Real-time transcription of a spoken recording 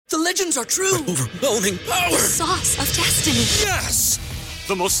The legends are true. Overwhelming power! Sauce of destiny. Yes!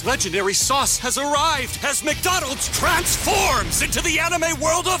 The most legendary sauce has arrived as McDonald's transforms into the anime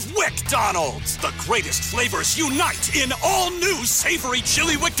world of WickDonald's. The greatest flavors unite in all new savory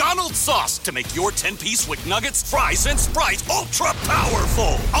chili McDonald's sauce to make your 10-piece Wick Nuggets, fries, and Sprite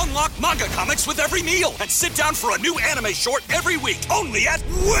ultra-powerful. Unlock manga comics with every meal and sit down for a new anime short every week only at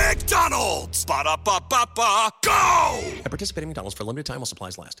WickDonald's. Ba-da-ba-ba-ba, go! At participating McDonald's for a limited time while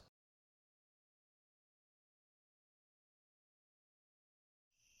supplies last.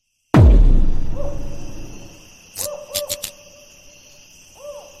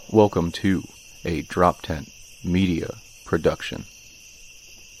 Welcome to a Drop Tent Media production.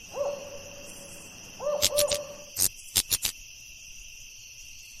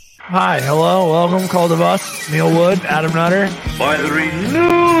 Hi, hello, welcome, Cult of Us, Neil Wood, Adam Nutter. By the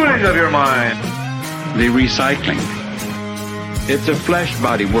renewing of your mind. The recycling. It's a flesh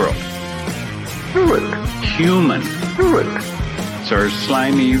body world. Do it. Human. Do it. Sir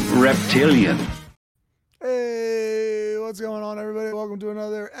slimy reptilian. Hey, what's going on, everybody? Welcome to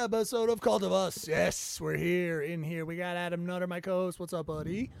another episode of Cult of Us. Yes, we're here, in here. We got Adam Nutter, my co-host. What's up,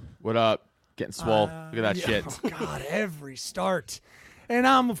 buddy? What up? Getting swole. Look at that shit. Oh, God, every start. And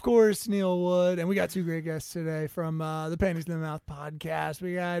I'm, of course, Neil Wood, and we got two great guests today from the Panties in the Mouth podcast.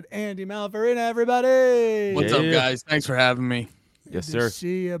 We got Andy Malafarina, everybody. What's up, guys? Thanks for having me. Yes, Good sir. to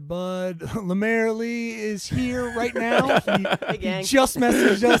see you, bud. Lemaire Lee is here right now. He just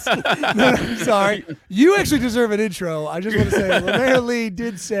messaged us. No, sorry. You actually deserve an intro. I just want to say Lemaire Lee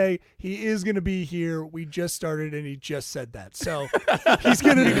did say he is going to be here. We just started, and he just said that. So he's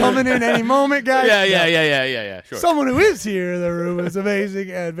going to be coming in any moment, guys. Yeah. Sure. Someone who is here in the room is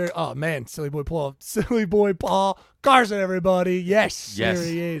amazing and very. Oh man, silly boy Paul Carson, everybody. Yes, there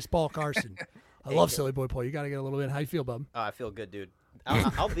he is, Paul Carson. I love silly boy Paul. You got to get a little bit. How you feel, bub? Oh, I feel good, dude.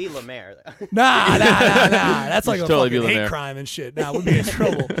 I'll be Lemaire. Nah. That's like a totally fucking hate crime and shit. Nah, we'd be in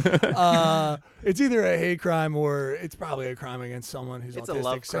trouble. It's either a hate crime or it's probably a crime against someone who's It's autistic. a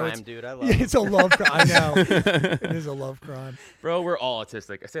love crime, dude. I love Yeah, it. it's a love crime. I know. It is a love crime. Bro, we're all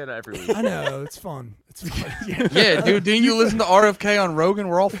autistic. I say that every week. I know. It's fun. It's fun. Yeah, dude, didn't you listen to RFK on Rogan?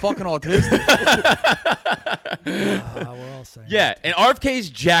 We're all fucking autistic. We're all saying. Yeah, and RFK's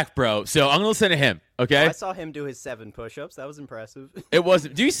Jack, bro. So I'm going to listen to him, okay? I saw him do his 7 push-ups. That was impressive. It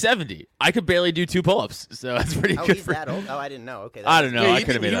wasn't. Dude, he's 70. I could barely do 2 pull-ups, so that's pretty Oh, good he's for that him. old? Oh, I didn't know. Okay. I don't know. Yeah, I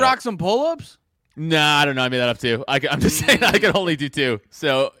could have made you that rock up. some pull-ups? Nah, I don't know. I made that up, too. I'm just saying I could only do 2.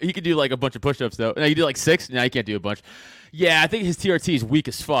 So he could do, like, a bunch of push-ups, though. Now, you do, like, 6? Nah, you can't do a bunch. Yeah, I think his TRT is weak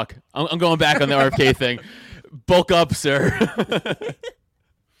as fuck. I'm going back on the RFK thing. Bulk up, sir.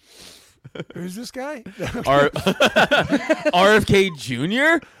 Who's this guy? RFK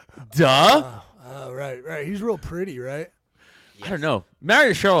Jr.? Duh. Oh, right. He's real pretty, right? I don't know.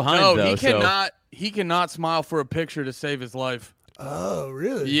 Married to Cheryl Hines, No, though. he cannot smile for a picture to save his life. Oh,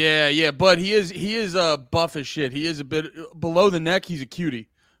 really? Yeah, but he is buff as shit. He is a bit below the neck. He's a cutie,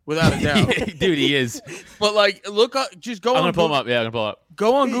 without a doubt. Dude, he is. But like, look up, just go. I'm on gonna pull him Google- up. Yeah, I'm gonna pull up.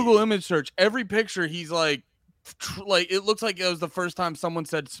 Go on Google image search. Every picture, he's like it looks like it was the first time someone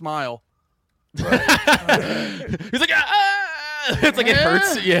said smile. He's like, ah! It's like it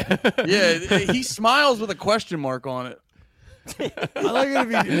hurts. Yeah. Yeah, he smiles with a question mark on it. I like it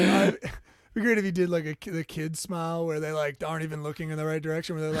if he did. It'd be great if he did like the kid smile where they like aren't even looking in the right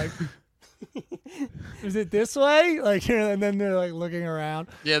direction. Where they're like, "Is it this way?" Like, and then they're like looking around.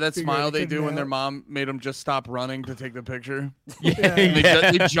 Yeah, that Figure smile the they kid do when out. their mom made them just stop running to take the picture. Yeah.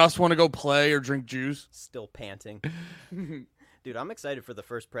 They just want to go play or drink juice. Still panting. Dude, I'm excited for the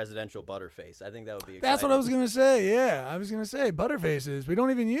first presidential butterface. I think that would be exciting. That's what I was gonna say. Yeah, I was gonna say butterfaces. We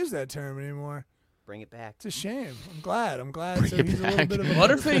don't even use that term anymore. Bring it back. It's a shame. I'm glad. So it he's a little back. bit of a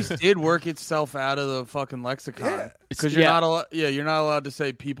Butterface did work itself out of the fucking lexicon. Yeah. Because you're not allowed to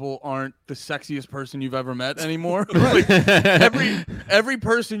say people aren't the sexiest person you've ever met anymore. Like, every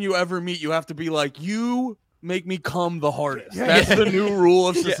person you ever meet, you have to be like, you make me come the hardest. Yeah. That's the new rule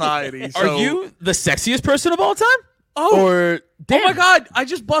of society. So, Are you the sexiest person of all time? Oh, Or damn. oh my God! I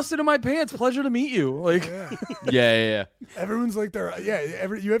just busted in my pants. Pleasure to meet you. Like, Yeah. Everyone's like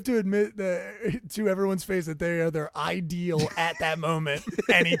you have to admit that to everyone's face that they are their ideal at that moment,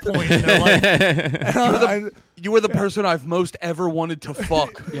 any point in their life. you were the person I've most ever wanted to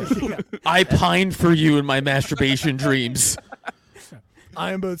fuck. I pined for you in my masturbation dreams.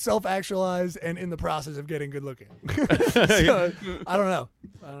 I am both self-actualized and in the process of getting good looking. So, I don't know.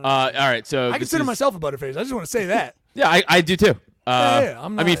 All right, so I consider myself a butterface. I just want to say that. Yeah, I do too. Yeah,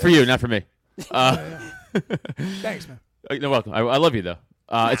 I'm I mean, not- for you, not for me. Thanks, man. No, welcome. I love you though.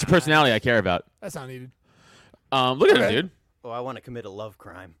 It's your personality I care about. That's not needed. Look at him, Okay. dude. Oh, I want to commit a love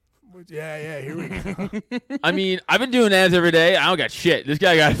crime. Yeah, here we go. I mean, I've been doing abs every day. I don't got shit. This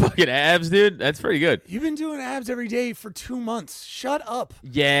guy got fucking abs, dude. That's pretty good. You've been doing abs every day for 2 months. Shut up.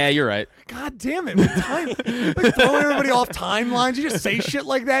 Yeah, you're right. God damn it. Like throwing everybody off timelines. You just say shit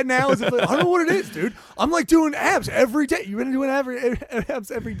like that now. As if, I don't know what it is, dude. I'm like doing abs every day. You've been doing abs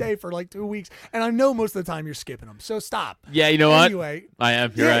every day for like 2 weeks. And I know most of the time you're skipping them. So stop. Yeah, you know anyway, what? I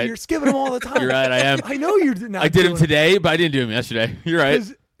am. You're right. You're skipping them all the time. You're right. I am. I know you're not. I did them today, but I didn't do them yesterday. You're right.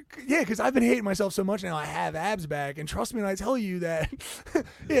 Yeah, because I've been hating myself so much now. I have abs back, and trust me when I tell you that,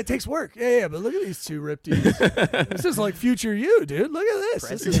 yeah, it takes work. Yeah, but look at these two ripped dudes. This is like future you, dude. Look at this.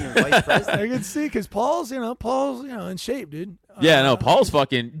 President and vice president. I can see because Paul's in shape, dude. Yeah, no, Paul's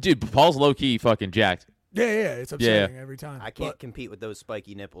fucking dude. Paul's low key fucking jacked. Yeah, it's upsetting every time. I can't compete with those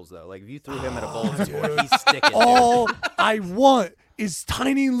spiky nipples though. Like if you threw him at a bowling sport, he's sticking. All I want is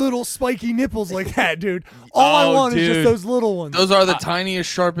tiny little spiky nipples like that, dude. All I want is just those little ones. Those are the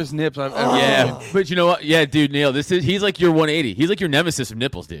tiniest, sharpest nips I've ever seen. But you know what? Yeah, dude, Neil, he's like your 180. He's like your nemesis of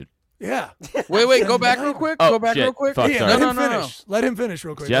nipples, dude. Yeah. Wait, go back real quick. Oh, go back shit. real quick. Fuck, Yeah, sorry. let him finish. Let him finish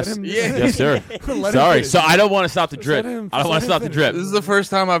real quick. Yes, Let him, yes, sir. Let him Sorry, finish. so I don't want to stop the Just drip. let him- I don't want to just let stop him the drip. This is the first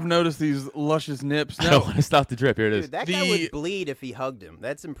time I've noticed these luscious nips. I No. don't want to stop the drip. Here it is. Dude, that guy would bleed if he hugged him.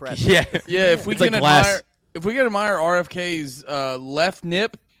 That's impressive. Yeah, Yeah, if we It's can like glass. admire RFK's left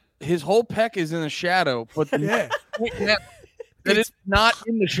nip, his whole pec is in the shadow, but the that it's not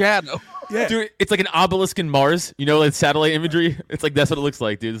in the shadow. Yeah. Dude, it's like an obelisk in Mars. You know, like satellite imagery. It's like that's what it looks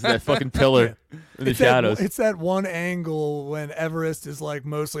like, dude. This is that fucking pillar in the shadows. It's that one angle when Everest is like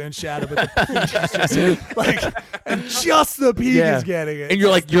mostly in shadow, but the peak is just like, and just the peak is getting it. And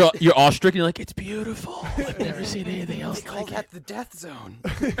you're like, you're awestruck. And you're like, it's beautiful. I've never seen anything else They call like that the death zone.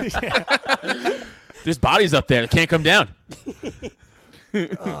 it. There's bodies up there that can't come down.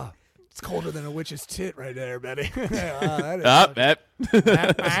 It's colder than a witch's tit right there, Betty. It's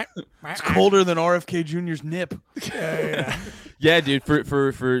colder than RFK Jr.'s nip. Yeah, dude. For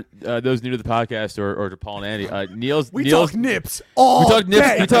those new to the podcast or to Paul and Andy, Neil's talk nips all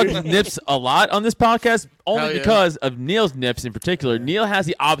day. We talk nips a lot on this podcast, only Hell yeah. because of Neil's nips in particular. Neil has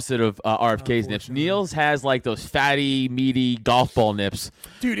the opposite of RFK's nips. Neil's has like those fatty, meaty golf ball nips.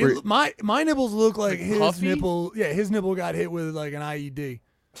 Dude, my nipples look like his puffy? nipple. Yeah, his nipple got hit with like an IED.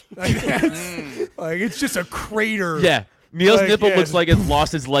 Like, like it's just a crater. Yeah. Neil's Like, nipple yeah, looks like it's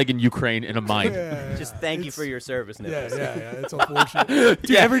lost its leg in Ukraine in a mine. Just thank you for your service, nipples. Yeah, it's unfortunate.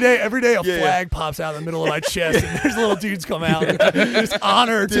 Dude, every day a flag pops out in the middle of my chest, and there's little dudes come out. Just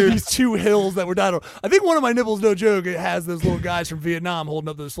honor to these two hills that were died on. I think one of my nipples, no joke, it has those little guys from Vietnam holding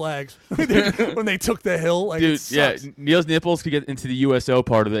up those flags when they took the hill. Like, Dude, yeah, Neil's nipples could get into the USO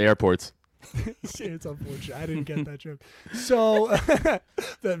part of the airports. It's unfortunate. I didn't get that joke. So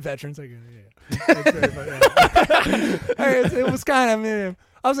the veterans, I get it. Yeah. It was kind of. I mean,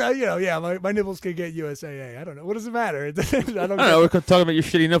 I was, my nipples could get USAA. I don't know. What does it matter? I don't know. We're talking about your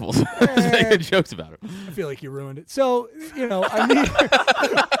shitty nipples. Just making jokes about it. I feel like you ruined it. So, I mean, like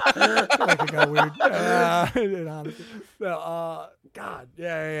it got weird. Honestly. No, God,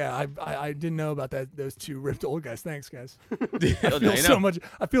 yeah. I didn't know about those two ripped old guys. Thanks, guys.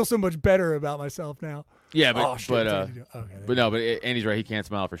 I feel so much better about myself now. Yeah, but Andy's right. He can't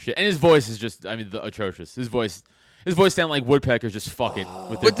smile for shit, and his voice is just, atrocious. His voice sounds like woodpeckers just fucking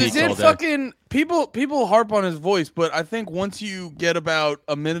with their beaks all day. Fucking people harp on his voice, but I think once you get about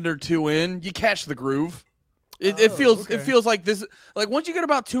a minute or two in, you catch the groove. It feels like this. Like once you get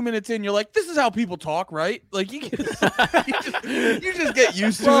about 2 minutes in, you're like, this is how people talk, right? Like you just get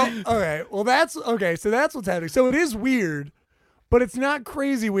used to it. Okay, well that's okay. So that's what's happening. So it is weird, but it's not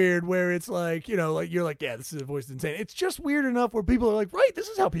crazy weird where it's like, like you're like, yeah, this is a voice insane. It's just weird enough where people are like, right, this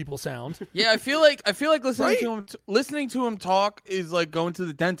is how people sound. Yeah, I feel like listening to him talk is like going to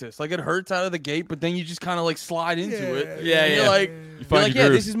the dentist. Like it hurts out of the gate, but then you just kind of like slide into it. Yeah. You're like,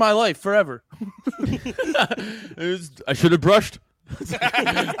 this is my life forever. I should have brushed.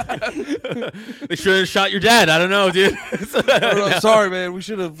 They should have shot your dad. I don't know, dude. Sorry, man. We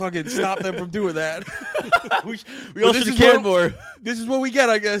should have fucking stopped them from doing that. we all should have cared more. This is what we get,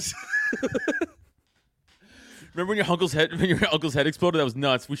 I guess. Remember when your uncle's head exploded? That was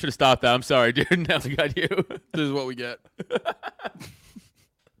nuts. We should have stopped that. I'm sorry, dude. Now we got you. This is what we get.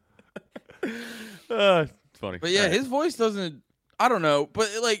 It's funny. But yeah, his voice doesn't. I don't know, but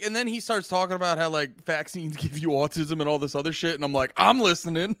like, and then he starts talking about how like vaccines give you autism and all this other shit, and I'm like, I'm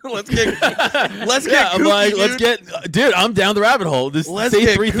listening. Let's get kooky, dude. I'm down the rabbit hole.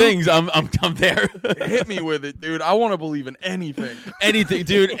 Say three things. I'm there. Hit me with it, dude. I want to believe in anything. Anything,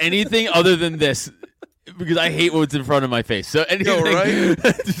 dude. Anything other than this. because I hate what's in front of my face. So anything, right?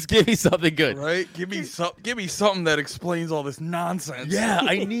 just give me something good. Right? Give me something that explains all this nonsense. Yeah,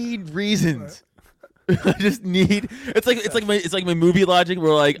 I need reasons. I just need. It's like my movie logic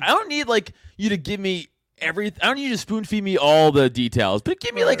where like I don't need like you to give me everything. I don't need you to spoon feed me all the details, but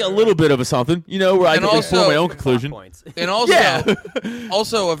give me like a little bit of a something, where I can form my own conclusion. And also,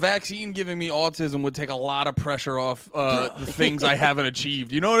 also a vaccine giving me autism would take a lot of pressure off the things I haven't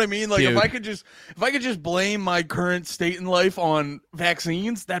achieved. You know what I mean? Like Dude. if I could just blame my current state in life on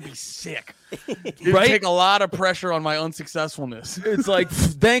vaccines, that'd be sick. It would take a lot of pressure on my unsuccessfulness. It's like,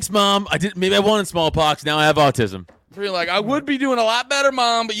 thanks, Mom. Maybe I wanted smallpox. Now I have autism. You're like, I would be doing a lot better,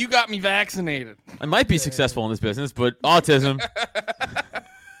 Mom, but you got me vaccinated. I might be successful in this business, but autism.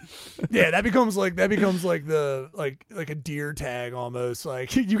 Yeah, that becomes like the like a deer tag almost.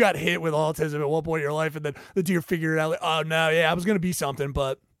 Like you got hit with autism at one point in your life, and then the deer figured it out. Like, oh no, yeah, I was gonna be something,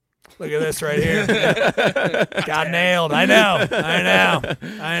 but look at this right here. Got nailed. I know. Got the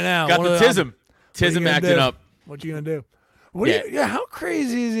tism. Tism acting up. What you gonna do? How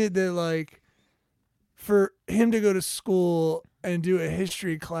crazy is it that like for him to go to school and do a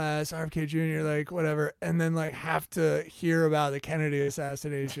history class, RFK Jr., like whatever, and then like have to hear about the Kennedy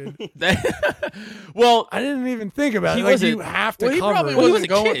assassination? Well, I didn't even think about it. Like you have to cover it. He was a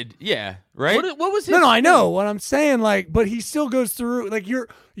kid. Yeah, right? What was his No, I know what I'm saying. Like, but he still goes through. Like, you're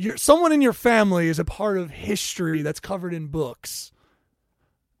someone in your family is a part of history that's covered in books,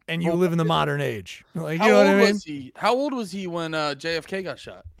 and you live in the modern age. Like, you know what I mean? How old was he when JFK got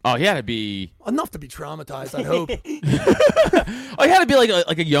shot? Oh, he had to be Enough to be traumatized, I hope. Oh, he had to be like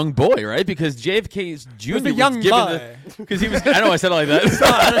a young boy, right? Because JFK's Jr. was a young boy. Because he was. I know I said it like that.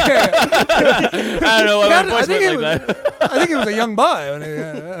 I don't know why my voice went like that. I think he was a young boy. When he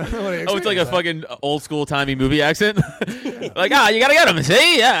it's like a fucking old school timey movie accent. Like, you gotta get him,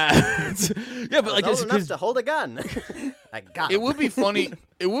 see? Yeah. Yeah, but like it's enough to hold a gun. I got it. Would be funny.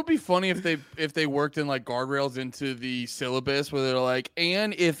 It would be funny if they worked in like guardrails into the syllabus where they're like,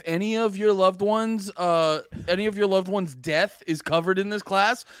 and if any of your loved ones' death is covered in this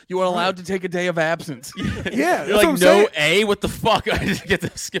class, you are allowed to take a day of absence. Yeah, you're like, no A, what the fuck? I just get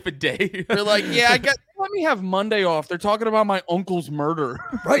to skip a day. They're like, yeah, let me have Monday off. They're talking about my uncle's murder.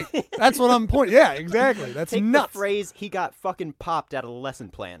 Right. That's what I'm pointing. Yeah, exactly. That's Take nuts. The phrase he got fucking popped out of the lesson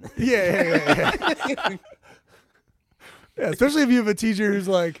plan. Yeah. Yeah, especially if you have a teacher who's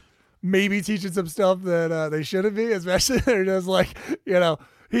like maybe teaching some stuff that they shouldn't be, especially they're just like,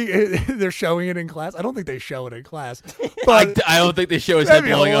 they're showing it in class. I don't think they show it in class. But I don't think they show his head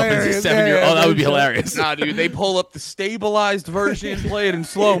blowing up as a 7-year-old. That would be hilarious. Nah, dude, they pull up the stabilized version, play it in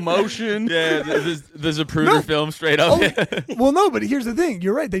slow motion. Yeah, there's a Zapruder film straight up. Well, no, but here's the thing.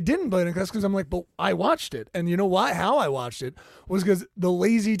 You're right. They didn't play it in class because I'm like, but I watched it. And you know why? How I watched it was because the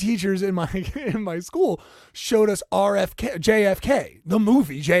lazy teachers in my school showed us JFK, the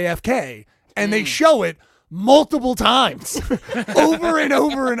movie JFK, and they show it multiple times over and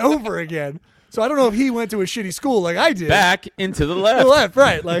over and over again. So I don't know if he went to a shitty school like I did. Back into the left. The left,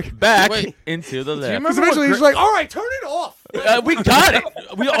 right. Like back into the left. Because eventually he's like, all right, turn it off. We got it.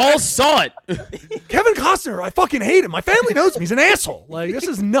 We all saw it. Kevin Costner, I fucking hate him. My family knows him. He's an asshole. Like, this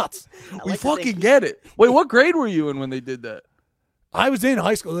is nuts. We fucking get it. Wait, what grade were you in when they did that? I was in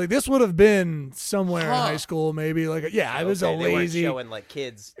high school. Like, this would have been somewhere in high school, maybe. Like, I was a lazy. They weren't showing like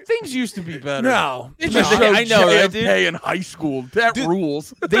kids. Things used to be better. No, They just showed I know, right, dude? JFK in high school. That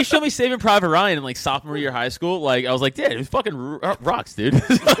rules. They showed me Saving Private Ryan in like sophomore year of high school. Like I was like, dude, it fucking rocks, dude.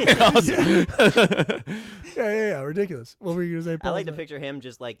 It's fucking awesome. Yeah, ridiculous. What were you gonna say, Paul? I like to picture him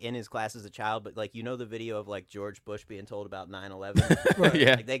just like in his class as a child, but like the video of like George Bush being told about 9/11. Right.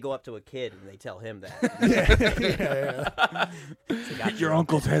 Yeah. Like, they go up to a kid and they tell him that. Yeah. Your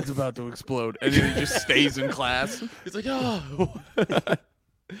uncle's head's about to explode, and then he just stays in class. He's like, oh. Yeah,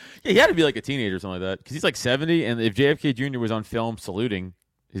 he had to be like a teenager or something like that because he's like 70, and if JFK Jr. was on film saluting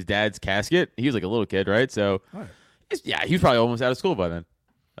his dad's casket, he was like a little kid, right? So, he was probably almost out of school by then,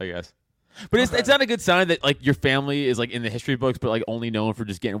 I guess. But it's not a good sign that like your family is like in the history books, but like only known for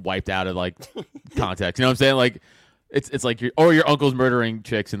just getting wiped out of like context. You know what I'm saying? Like it's like your uncle's murdering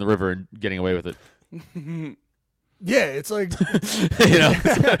chicks in the river and getting away with it. Yeah, it's like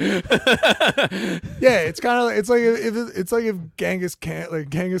Yeah, it's kind of if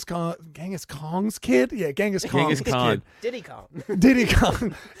Genghis Kong's kid, Genghis Khan. Diddy Kong. Diddy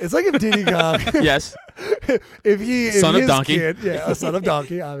Kong. It's like if Diddy Kong. Yes. if son of his donkey. Kid, a son of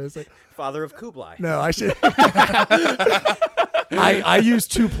donkey, obviously. Father of Kublai. No, I should. I use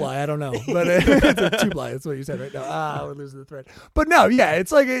two-ply. I don't know, but it's two-ply. That's what you said right now. We're losing the thread. But no,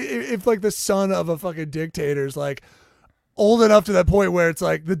 it's like if like the son of a fucking dictator's like old enough to that point where it's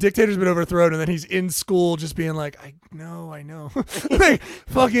like the dictator's been overthrown, and then he's in school just being like, I know. Like,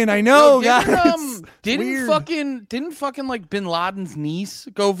 fucking, I know, guys. Didn't fucking like Bin Laden's niece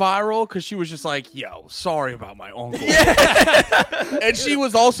go viral because she was just like, yo, sorry about my uncle. Yeah. And she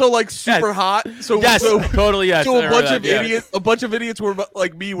was also like super hot. So totally yes. So a bunch of idiots were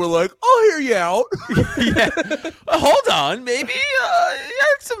like me were like, I'll hear you out. Hold on, maybe I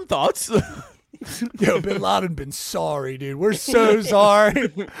had some thoughts. Yo, Bin Laden been sorry, dude. We're so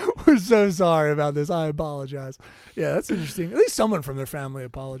sorry. We're so sorry about this. I apologize. Yeah, that's interesting. At least someone from their family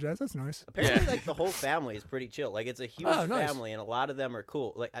apologized. That's nice. Apparently, like the whole family is pretty chill. Like it's a huge family, and a lot of them are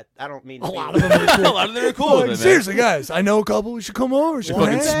cool. Like I don't mean a lot of them are cool. A lot of them are cool. Like, seriously, guys, I know a couple. We should come over. They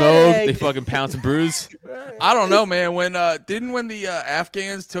fucking smoke. They fucking pounce and bruise. I don't know, man. When the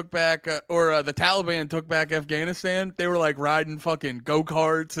Afghans took back or the Taliban took back Afghanistan, they were like riding fucking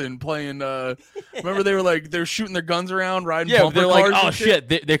go-karts and playing. Remember they were shooting their guns around, riding. Yeah, bumper they're like, cars oh shit,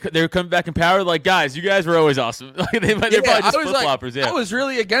 they're coming back in power. Like, guys, you guys were always awesome. Like, they're probably just flip-floppers. I was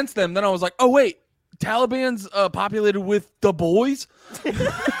really against them. Then I was like, oh wait, Taliban's populated with the boys.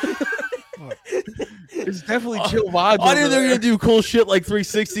 It's definitely chill vibes. I didn't know they were gonna do cool shit like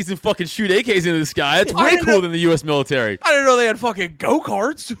 360s and fucking shoot AKs into the sky. That's way cooler than the U.S. military. I didn't know they had fucking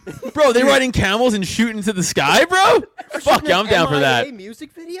go-karts. Bro, they riding camels and shooting into the sky, bro? Fuck yeah, I'm down for that.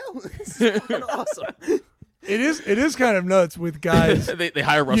 Music video? It's awesome. It is kind of nuts with guys. they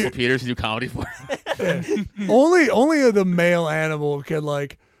hire Russell Peters to do comedy for them. Yeah. Only the male animal can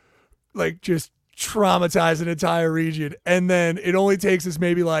like just traumatize an entire region, and then it only takes us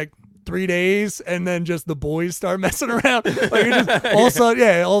maybe like 3 days, and then just the boys start messing around. Like it just, all of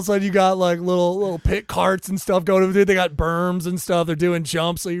a sudden you got like little pit carts and stuff going over there. They got berms and stuff. They're doing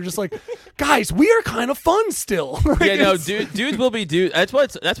jumps. So you're just like, guys, we are kind of fun still. Like, yeah, no, dudes will be dudes. That's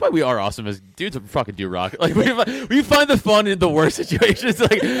why we are awesome. As dudes will fucking do rock. Like we find the fun in the worst situations.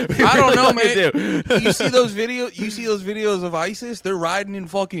 Like I don't know, man. You see those videos of ISIS? They're riding in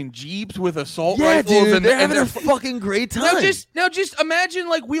fucking jeeps with assault rifles, dude, and they're having a fucking great time. Now just imagine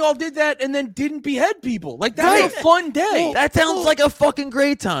like we all did that and then didn't behead people. Like that's a fun day. Well, that sounds like a fucking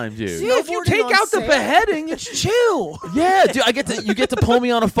great time, dude. See, if you take out the beheading, it's chill. Yeah, dude, you get to pull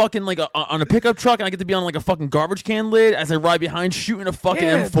me on a fucking like on a pickup truck, and I get to be on like a fucking garbage can lid as I ride behind shooting a fucking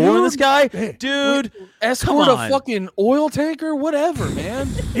M4 in the sky, dude. Escort a fucking oil tanker, whatever, man.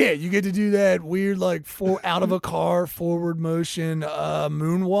 Yeah, you get to do that weird like out of a car forward motion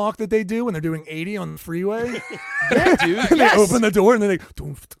moonwalk that they do when they're doing 80 on the freeway. Yeah, dude. And they open the door and then they.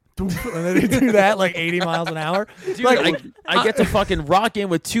 And then they do that like 80 miles an hour. Dude, like, I get to fucking rock in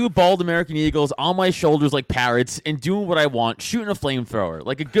with 2 bald American eagles on my shoulders like parrots and doing what I want, shooting a flamethrower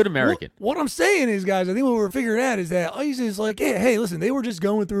like a good American. What I'm saying is, guys, I think what we're figuring out is that ISIS is like, yeah, hey, listen, they were just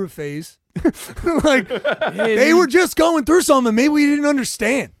going through a phase. Like, they were just going through something maybe we didn't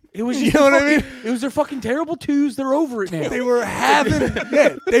understand. It was, you know what I mean? It was their fucking terrible twos. They're over it now. They were having,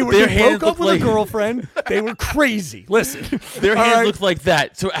 they broke up with a girlfriend. They were crazy. Listen, their hands look like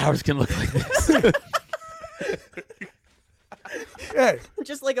that, so ours can look like this. Yeah.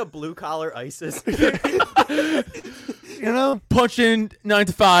 Just like a blue collar ISIS. You know, punching 9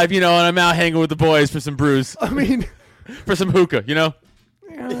 to 5, and I'm out hanging with the boys for some brews. I mean, for some hookah,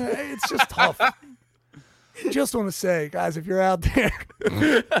 it's just tough. Just want to say, guys, if you're out there,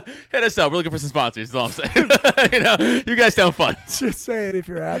 hit us up. We're looking for some sponsors. That's all I'm saying. You guys sound fun. Just saying, if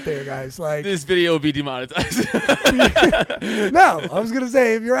you're out there, guys, like this video will be demonetized. No, I was gonna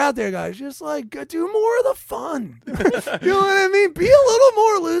say, if you're out there, guys, just like do more of the fun. You know what I mean? Be a little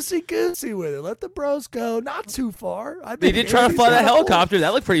more loosey goosey with it. Let the bros go, not too far. They did try to fly that helicopter.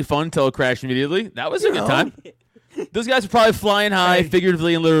 That looked pretty fun until it crashed immediately. That was a good time. Those guys were probably flying high,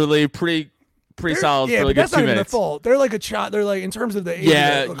 figuratively and literally, pretty solid for like a 2 minutes. That's not even their fault. They're like they're like, in terms of the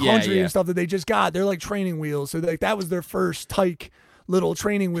country and stuff that they just got, they're like training wheels. So like that was their first tyke little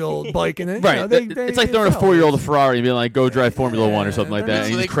training wheel bike, and then right. It's like throwing a 4-year-old a Ferrari and being like, "Go drive Formula 1" or something like that,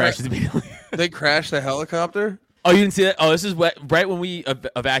 and he crashes immediately. They crashed the helicopter. Oh, you didn't see that? Oh, this is right when we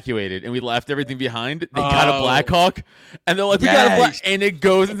evacuated and we left everything behind. They got a Black Hawk, and they're like, "We got a Black," and it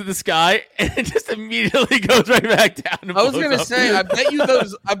goes into the sky, and it just immediately goes right back down. I was gonna say, I bet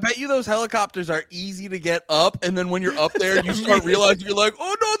you those helicopters are easy to get up, and then when you're up there, you start realizing you're like,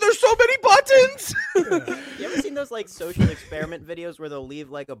 "Oh no, there's so many buttons." You ever seen those like social experiment videos where they'll leave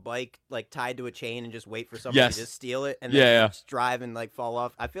like a bike like tied to a chain and just wait for somebody to just steal it and then just drive and like fall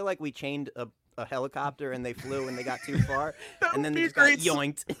off? I feel like we chained a helicopter and they flew and they got too far and then they just got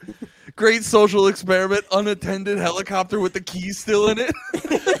yoinked. Great social experiment, unattended helicopter with the keys still in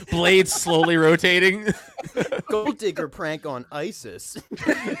it. Blades slowly rotating. Gold digger prank on ISIS.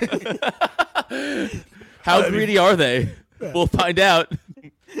 How greedy are they? We'll find out.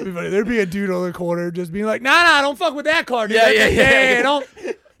 There'd be a dude on the corner just being like, nah, don't fuck with that car, dude. Yeah. Don't.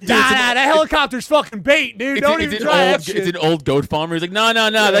 That helicopter's fucking bait, dude. Don't even try that shit. It's an old goat farmer. He's like, no,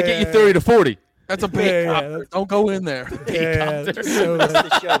 that get you 30 to 40. That's a bait copter. Don't go in there. That's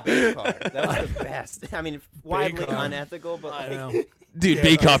the show, bait car. That was the best. I mean, widely unethical, but I know. Dude,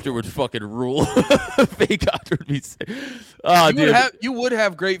 Baycopter would fucking rule. Baycopter would be sick. Oh, you would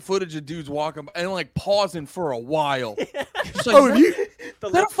have great footage of dudes walking by and like pausing for a while. Like, is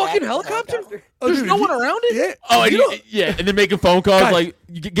that a fucking helicopter? There's no one around it? Yeah. And then making phone calls like,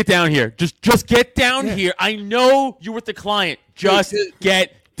 get down here. Just get down here. I know you're with the client. Just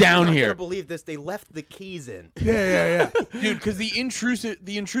get down here. I'm gonna believe this. They left the keys in. Yeah. Dude, because the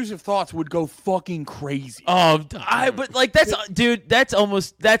intrusive thoughts would go fucking crazy. But like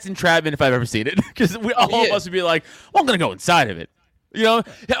that's entrapment if I've ever seen it. Because all of us would be like, well, I'm gonna go inside of it. You know?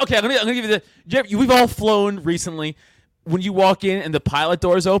 Okay, I'm gonna give you we've all flown recently. When you walk in and the pilot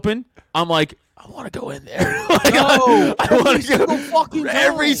doors open, I'm like, I want to go in there. I want to go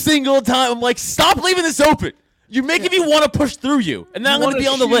every single time. I'm like, stop leaving this open. You're making me want to push through you, and then I'm going to be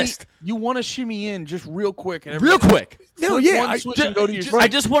on the list. You want to shimmy in just real quick. Real quick. No, yeah. I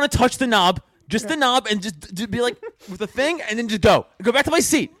just want to touch the knob, the knob, and just be like, with the thing, and then just go back to my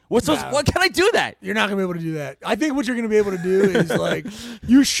seat. What can I do that? You're not going to be able to do that. I think what you're going to be able to do is, like,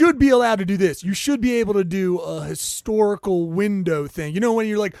 you should be allowed to do this. You should be able to do a historical window thing. You know when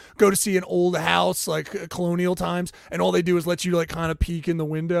you, like, go to see an old house, like, colonial times, and all they do is let you, like, kind of peek in the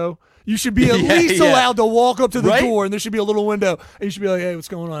window? You should be at least allowed to walk up to the door, and there should be a little window, and you should be like, "Hey, what's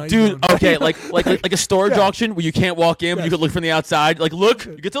going on?" Dude, okay, like a storage auction where you can't walk in, but you can look from the outside. Like, look,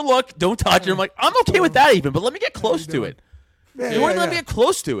 you get to look, don't touch it. I'm like, I'm okay with that even, but let me get close to it. You want to let me get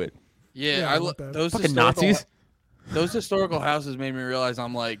close to it? Yeah, those fucking Nazis. Those historical houses made me realize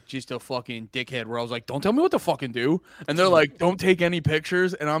I'm like just a fucking dickhead. Where I was like, "Don't tell me what to fucking do," and they're like, "Don't take any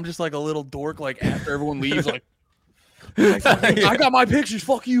pictures," and I'm just like a little dork. Like after everyone leaves, like. I got my pictures.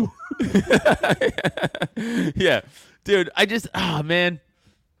 Fuck you. Yeah, dude. Man,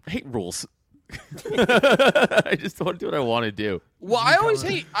 I hate rules. I just want to do what I want to do. Well, I always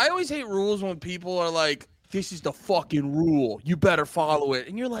hate rules when people are like, "This is the fucking rule. You better follow it,"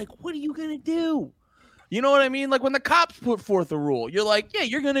 and you're like, "What are you gonna do?" You know what I mean? Like when the cops put forth a rule, you're like, yeah,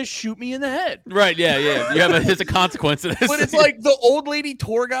 you're going to shoot me in the head. Right, yeah. There's a consequence to this. But it's like the old lady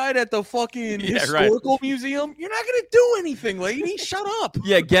tour guide at the fucking historical museum. You're not going to do anything, lady. Shut up.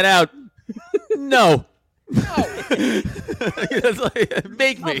 Yeah, get out. No.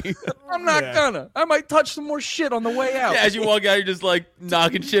 Make me. I'm not gonna. I might touch some more shit on the way out. Yeah, as you walk out, you're just like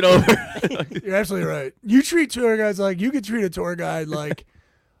knocking shit over. You're absolutely right. You treat tour guides like you could treat a tour guide like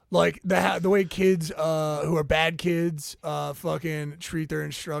the way kids who are bad kids fucking treat their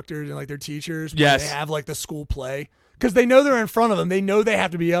instructors and like their teachers when they have like the school play. Because they know they're in front of them. They know they have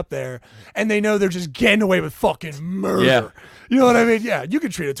to be up there. And they know they're just getting away with fucking murder. Yeah. You know what I mean? Yeah, you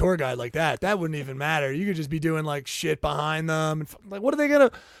could treat a tour guide like that. That wouldn't even matter. You could just be doing like shit behind them. And like, what are they going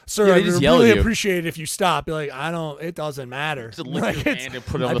to... Sir, I really appreciate it if you stop. Be like, it doesn't matter. Just lick your hand and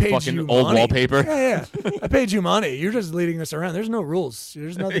put it on the fucking old wallpaper. Yeah. I paid you money. You're just leading us around. There's no rules.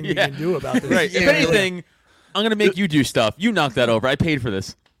 There's nothing you can do about this. Right. If anything, I'm going to make you do stuff. You knock that over. I paid for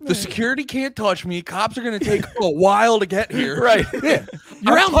this. The security can't touch me. Cops are going to take a while to get here. Right. Yeah.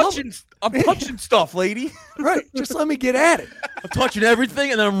 I'm touching stuff, lady. Right. Just let me get at it. I'm touching everything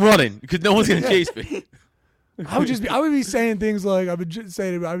and then I'm running because no one's going to chase me. I would be saying things like, I would just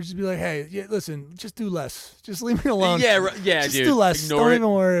be like, hey, listen, just do less. Just leave me alone. Yeah, just dude. do less. Ignore Don't it. even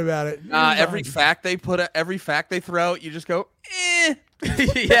worry about it. Every fact they throw out, you just go,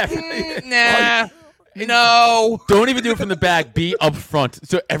 nah. No. Don't even do it from the back. Be up front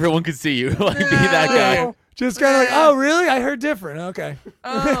so everyone can see you. Like, be that guy. Just kind of like, oh, really? I heard different. Okay.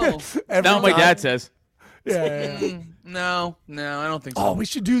 Oh. That's what my dad says. Yeah. No, I don't think so. Oh, we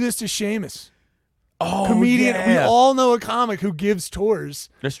should do this to Seamus. Oh, comedian. yeah. We all know a comic who gives tours.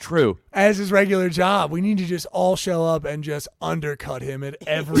 That's true. As his regular job. We need to just all show up and just undercut him at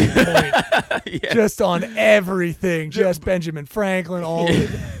every point. Just on everything. Just Benjamin Franklin, all of it.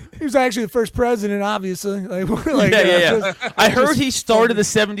 He was actually the first president, obviously. I heard he started the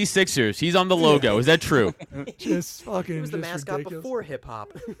 76ers. He's on the logo. Is that true? Just fucking. He was the mascot ridiculous. before hip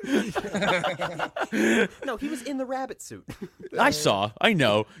hop. No, he was in the rabbit suit. I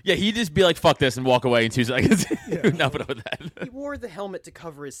know. Yeah, he'd just be like, "Fuck this," and walk away in 2 seconds. Nothing with that. He wore the helmet to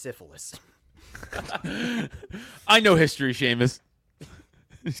cover his syphilis. I know history, Seamus.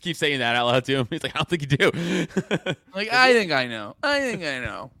 Just keep saying that out loud to him. He's like, I don't think you do. Like, I think I know.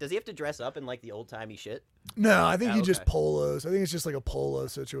 Does he have to dress up in like the old timey shit? No, I think he just polos. I think it's just like a polo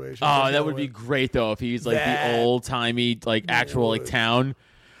situation. Oh, that would be great though if he's like the old timey like actual like town.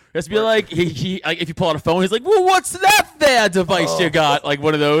 Just be like he like if you pull out a phone, he's like, well, what's that device you got? Like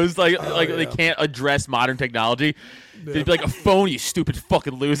one of those. They can't address modern technology. They'd be like, a phone, you stupid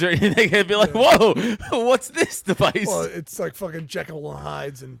fucking loser. And they'd be like, whoa, what's this device? Well, it's like fucking Jekyll and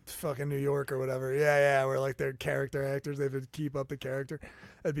Hyde's in fucking New York or whatever. Yeah, where like they're character actors. They would keep up the character.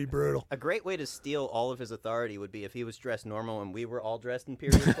 That'd be brutal. A great way to steal all of his authority would be if he was dressed normal and we were all dressed in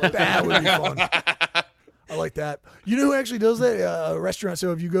period clothes. That would be fun. I like that. You know who actually does that? A restaurant.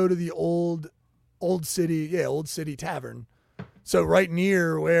 So if you go to the old city tavern, so right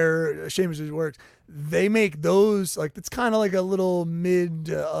near where Seamus works, they make those like it's kind of like a little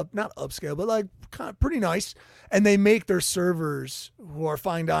not upscale, but like kind of pretty nice. And they make their servers who are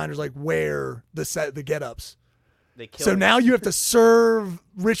fine diners like wear the get-ups. So now you have to serve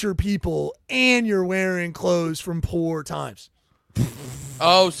richer people, and you're wearing clothes from poor times.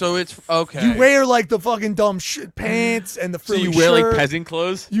 Oh, so it's okay. You wear like the fucking dumb pants and the frilly So you wear shirt. like peasant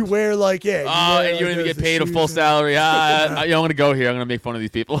clothes? You wear like and you don't even get paid a full salary. I'm going to go here. I'm going to make fun of these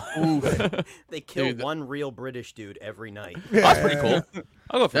people. They kill one real British dude every night. Yeah. That's pretty cool.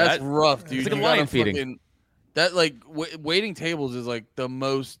 I'll go for that. That's rough, dude. It's like a lion feeding. That like waiting tables is like the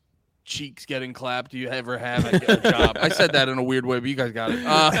most cheeks getting clapped you ever have at a job. I said that in a weird way, but you guys got it.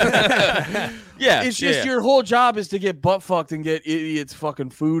 Yeah, it's just your whole job is to get butt fucked and get idiots fucking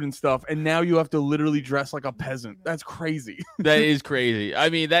food and stuff, and now you have to literally dress like a peasant. That's crazy. That is crazy. I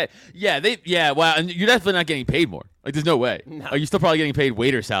mean wow, and you're definitely not getting paid more. Like there's no way. No. Like, you're still probably getting paid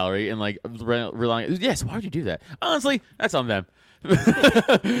waiter salary and like relying. Yes, why would you do that? Honestly, that's on them.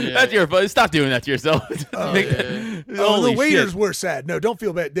 That's your fault. Stop doing that to yourself. The waiters were sad. No, don't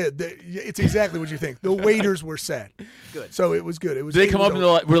feel bad. It's exactly what you think. The waiters were sad. Good. So it was good. It was. Did they come up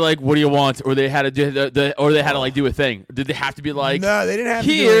and we're like, "What do you want?" Or they had to do they had to like do a thing. Did they have to be like? No, they didn't have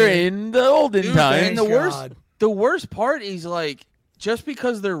here to do in the olden times. And the worst part is like just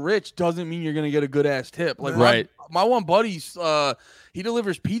because they're rich doesn't mean you're gonna get a good ass tip. Like right. My one buddy's he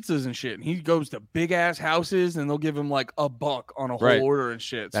delivers pizzas and shit, and he goes to big ass houses, and they'll give him like $1 on a whole order and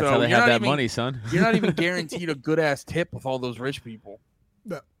shit. That's so how they have that money, son. You're not even guaranteed a good ass tip with all those rich people.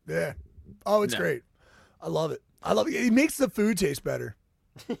 No, yeah. Oh, it's great. I love it. It makes the food taste better.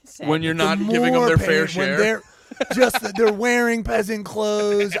 When you're not giving them their fair share. They're wearing peasant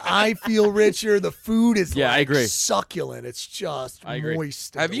clothes. I feel richer. The food is I agree. Succulent. It's just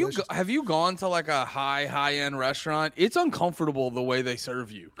moist. Have you gone to like a high end restaurant? It's uncomfortable the way they serve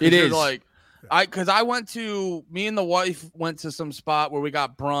you. It is like me and the wife went to some spot where we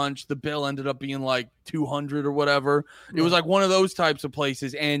got brunch. The bill ended up being like $200 or whatever. It was like one of those types of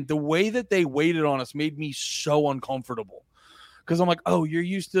places, and the way that they waited on us made me so uncomfortable. Because I'm like, oh, you're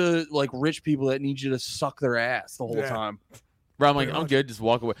used to like rich people that need you to suck their ass the whole time. Where I'm like, I'm good, just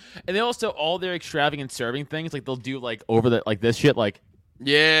walk away. And they also all their extravagant serving things, like they'll do like over the like this shit, like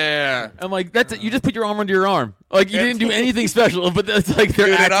yeah. I'm like, that's it. You just put your arm under your arm. Like you didn't do anything special, but that's like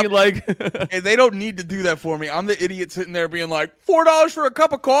they're acting like and they don't need to do that for me. I'm the idiot sitting there being like, $4 for a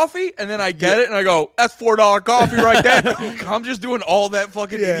cup of coffee, and then I get it and I go, that's $4 coffee right there. I'm just doing all that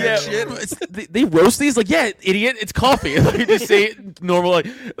fucking idiot shit. They roast these like, yeah, idiot, it's coffee. Like you just say it normal, like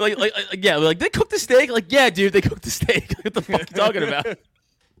they cook the steak. Like, yeah, dude, they cooked the steak. What the fuck are you talking about?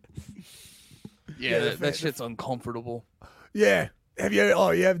 Yeah, that shit's uncomfortable. Yeah. Have you?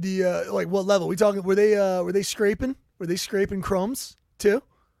 Oh, you have the like what level? We talking? Were they scraping? Were they scraping crumbs too?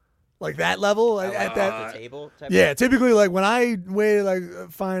 Like that level at that table? Yeah, typically like when I waited like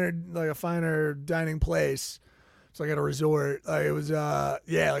a finer dining place. It's like at a resort. Like it was like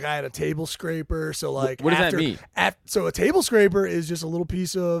I had a table scraper. So like what does that mean? So a table scraper is just a little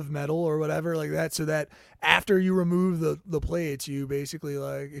piece of metal or whatever like that. So that after you remove the plates, you basically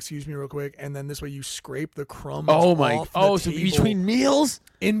like, excuse me real quick, and then this way you scrape the crumbs. Oh my! Off the so table. Between meals?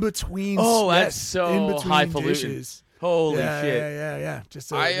 In between. Oh, that's so in between highfalutin. Dishes. Holy shit! Yeah. Just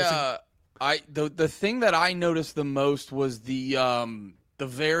the thing that I noticed the most was the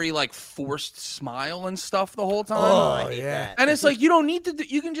very like forced smile and stuff the whole time. Oh yeah. And it's like you don't need to.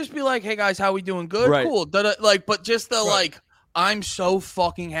 You can just be like, "Hey guys, how we doing? Good, right. Cool." Like, but just the like, I'm so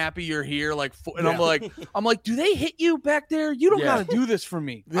fucking happy you're here. Like, and I'm like, do they hit you back there? You don't gotta do this for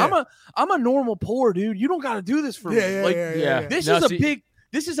me. Yeah. I'm a normal poor dude. You don't gotta do this for me. Yeah. This is a big.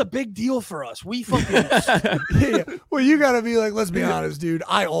 this is a big deal for us. We fucking yeah. Well, you got to be like, let's be honest, dude.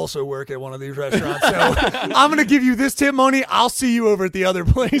 I also work at one of these restaurants, so I'm going to give you this tip money. I'll see you over at the other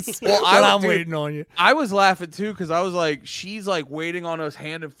place. Well, I'm waiting on you. I was laughing too because I was like, she's like waiting on us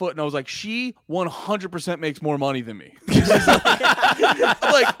hand and foot, and I was like, she 100% makes more money than me.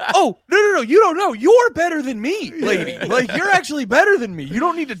 I'm like, oh no, you don't know. You're better than me, lady. Like you're actually better than me. You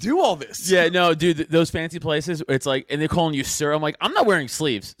don't need to do all this. Yeah, no, dude. Those fancy places, it's like, and they're calling you sir. I'm like, I'm not wearing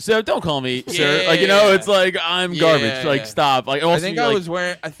sleeves, so don't call me sir. Like, you know, it's like I'm garbage. Like, stop. Like, I think I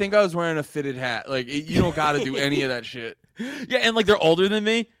was wearing a fitted hat. Like, you don't got to do any of that shit. Yeah, and like they're older than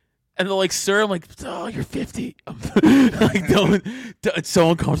me, and they're like, sir. I'm like, oh, you're 50. Like, don't. It's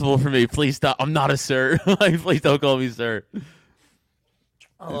so uncomfortable for me. Please stop. I'm not a sir. Like, please don't call me sir.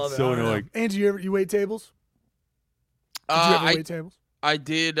 I love it's so annoying. Angie, you wait tables? Did you ever wait tables? I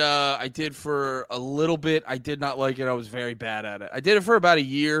did for a little bit. I did not like it. I was very bad at it. I did it for about a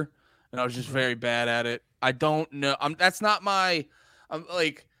year, and I was just very bad at it. I don't know. That's not my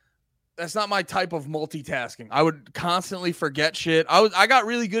type of multitasking. I would constantly forget shit. I got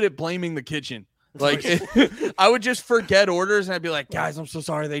really good at blaming the kitchen. Like I would just forget orders, and I'd be like, guys, I'm so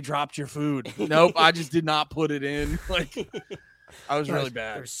sorry they dropped your food. Nope, I just did not put it in. Like I was really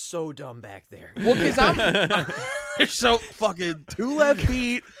bad. They're so dumb back there. Well, because they're so fucking 2 left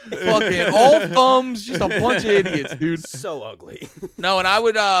feet, fucking all thumbs, just a bunch of idiots, dude. So ugly. No, and I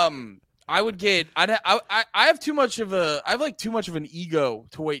have too much of an ego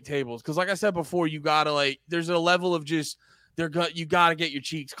to wait tables because, like I said before, you gotta there's a level of just you gotta get your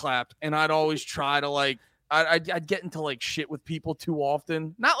cheeks clapped, and I'd always try to I'd get into shit with people too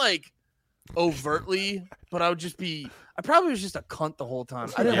often, not overtly, but I probably was just a cunt the whole time.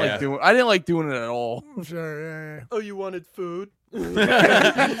 I didn't like doing it at all. Sure, yeah. Oh, you wanted food?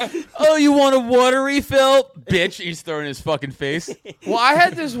 Oh, you want a water refill? Bitch, he's throwing his fucking face. Well, I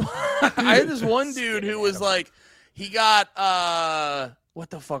had this one dude who was he got what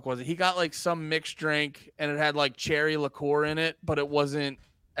the fuck was it? He got some mixed drink and it had cherry liqueur in it, but it wasn't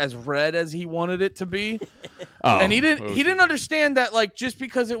as red as he wanted it to be. And he didn't understand that just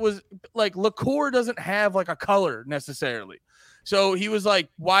because it was liqueur doesn't have a color necessarily. So he was like,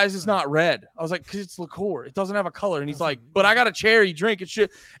 why is this not red? I was like, because it's liqueur. It doesn't have a color. And he's like, but I got a cherry drink. It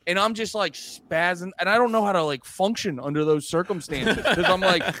should. And I'm just spazzing. And I don't know how to function under those circumstances. Because I'm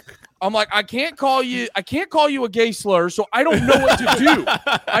like, I can't call you a gay slur. So I don't know what to do.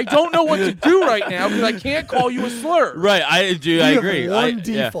 I don't know what to do right now because I can't call you a slur. Right. I agree. One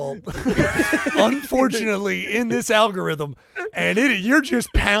default. Unfortunately, in this algorithm, and you're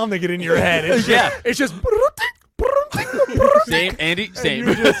just pounding it in your head. It's just. Same, Andy.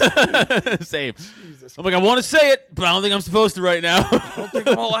 Same. Same. Jesus. I'm like, I want to say it, but I don't think I'm supposed to right now. I don't think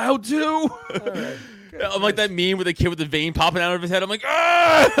I'm allowed to. Right. I'm like that meme with the kid with the vein popping out of his head. I'm like,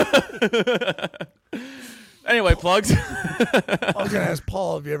 ah! Anyway, plugs. I was gonna ask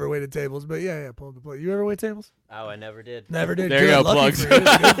Paul if you ever waited tables, but yeah, Paul. You ever wait tables? Oh, I never did. Never did. There you go, plugs. Good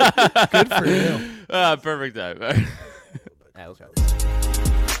for you. Perfect time.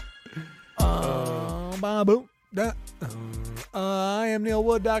 Boom. I am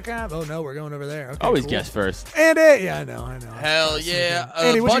NeilWood.com. Oh no, we're going over there. Okay, always cool. guess first. Andy, I know. Hell yeah.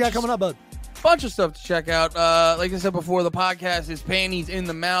 Andy, what you got coming up, bud? Bunch of stuff to check out. Like I said before, the podcast is Panties in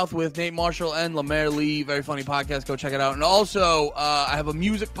the Mouth with Nate Marshall and Lemaire Lee. Very funny podcast. Go check it out. And also, I have a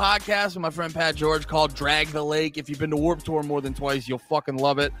music podcast with my friend Pat George called Drag the Lake. If you've been to Warped Tour more than twice, you'll fucking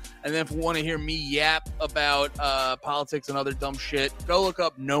love it. And then if you want to hear me yap about politics and other dumb shit, go look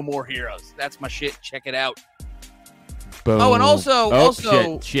up No More Heroes. That's my shit. Check it out. Boom. Oh, and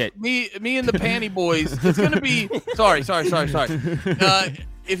also, shit. Me and the Panty Boys. It's gonna be sorry.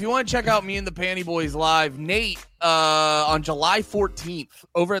 If you want to check out me and the Panty Boys live, Nate on July 14th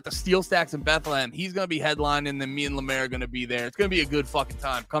over at the Steel Stacks in Bethlehem, he's gonna be headlining, and then me and Lemaire are gonna be there. It's gonna be a good fucking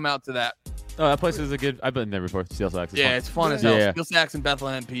time. Come out to that. Oh, that place is a good. I've been there before. Steel Stacks. It's fun as hell. Yeah. Steel Stacks in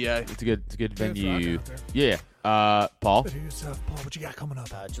Bethlehem, PA. It's a good venue. Yeah. Paul. Paul, what you got coming up?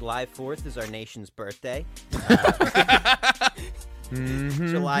 July 4th is our nation's birthday.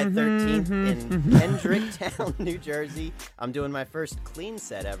 July 13th in Hendricktown, New Jersey. I'm doing my first clean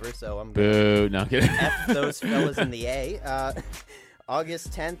set ever, so I'm going to kidding. F those fellas in the A.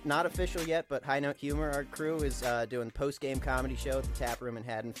 August 10th, not official yet, but High Note Humor, our crew, is doing post-game comedy show at the Tap Room in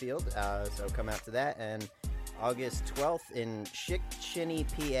Haddonfield, so come out to that. And August 12th in Chick-Chinny,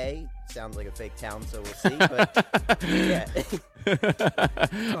 PA. Sounds like a fake town, so we'll see. But yeah.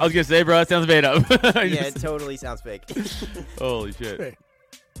 I was gonna say, bro, it sounds made up. Yeah, it totally sounds fake. Holy shit. Hey,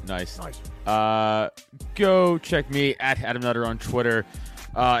 Nice. Go check me at Adam Nutter on Twitter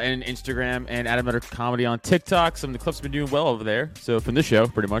and Instagram, and Adam Nutter Comedy on TikTok. Some of the clips have been doing well over there. So from this show,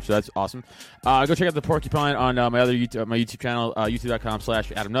 pretty much. So that's awesome. Go check out the Porcupine on my YouTube channel,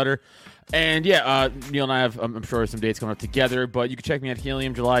 youtube.com/Adam Nutter. And yeah, Neil and I have, I'm sure, some dates coming up together. But you can check me at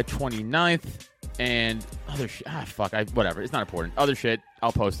Helium July 29th. And other shit. Whatever. It's not important. Other shit,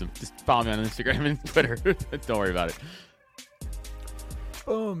 I'll post them. Just follow me on Instagram and Twitter. Don't worry about it.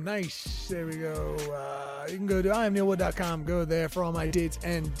 Boom, nice. There we go. You can go to IamNeilWood.com. Go there for all my dates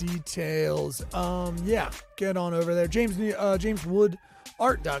and details. Yeah, get on over there.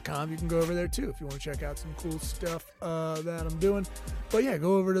 JamesWoodArt.com. You can go over there too if you want to check out some cool stuff that I'm doing. But yeah,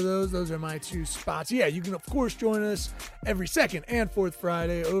 go over to those. Those are my 2 spots. Yeah, you can of course join us every second and fourth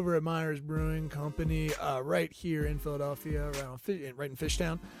Friday over at Myers Brewing Company right here in Philadelphia, right in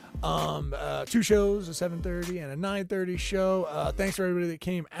Fishtown. 2 shows, a 7:30 and a 9:30 show. Thanks for everybody that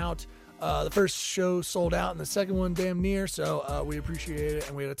came out. The first show sold out and the second one damn near, so we appreciate it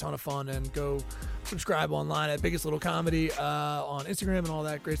and we had a ton of fun. And go subscribe online at Biggest Little Comedy on Instagram and all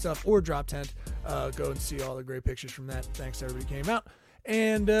that great stuff, or Drop Tent. Go and see all the great pictures from that. Thanks to everybody who came out.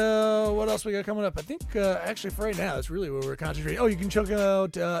 And what else we got coming up? I think actually for right now, that's really where we're concentrating. Oh, you can check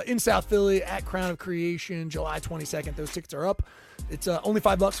out in South Philly at Crown of Creation, July 22nd. Those tickets are up. It's only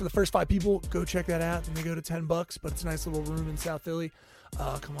 $5 for the first 5 people. Go check that out. And they go to $10, but it's a nice little room in South Philly.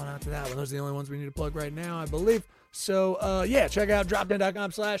 Come on out to that one. Those are the only ones we need to plug right now, I believe. So, yeah, check out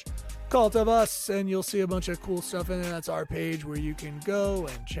dropden.com/cult of us, and you'll see a bunch of cool stuff in there. That's our page where you can go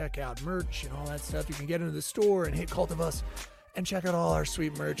and check out merch and all that stuff. You can get into the store and hit Cult of Us and check out all our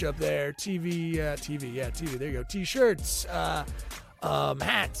sweet merch up there. TV, there you go. T-shirts,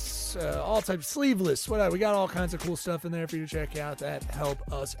 hats, all types, sleeveless, whatever. We got all kinds of cool stuff in there for you to check out that help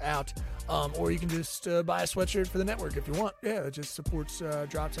us out. Or you can just buy a sweatshirt for the network if you want. Yeah, it just supports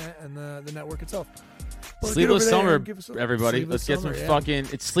Drop Tent and the network itself. But Sleeveless summer, everybody. Let's get some fucking...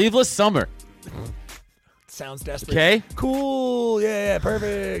 It's sleeveless summer. Sounds desperate. Okay. Cool. Yeah,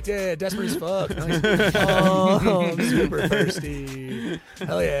 perfect. Yeah, desperate as fuck. Nice. I'm super thirsty.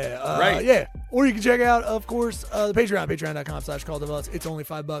 Hell yeah. Right. Yeah. Or you can check out, of course, the Patreon, patreon.com/Cult of Us. It's only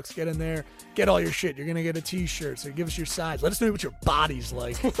 $5. Get in there. Get all your shit. You're going to get a t-shirt. So give us your size. Let us know what your body's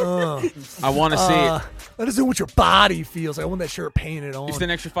like. I want to see it. Let us know what your body feels like. I want that shirt painted on. Just an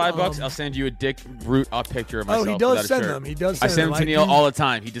extra $5. I'll send you a dick root up picture of myself. Oh, he does send them. He does send them. I send them to Neil all the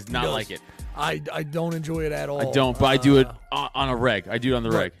time. He does not like it. I don't enjoy it at all. I don't, but I do it on a reg. I do it on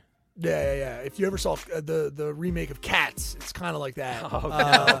the reg. Yeah. If you ever saw the remake of Cats, it's kind of like that.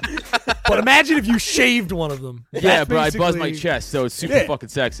 But imagine if you shaved one of them. Yeah, but I buzz my chest, so it's super fucking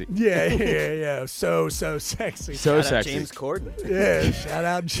sexy. Yeah. So sexy. So sexy. James Corden. Yeah, shout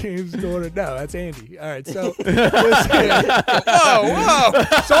out James Corden. No, that's Andy. All right, so. Whoa.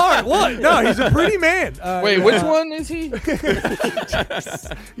 Sorry, what? No, he's a pretty man. Wait, which one is he?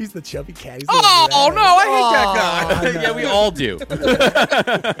 He's the chubby cat. No, I hate that guy. Yeah, we all do.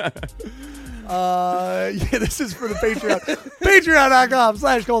 This is for the Patreon.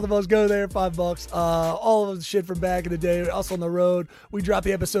 Patreon.com/Cult of Us. Go there, $5. All of the shit from back in the day. Also on the road. We drop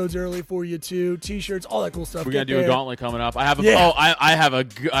the episodes early for you too. T-shirts, all that cool stuff. We're gonna do a gauntlet coming up. I have a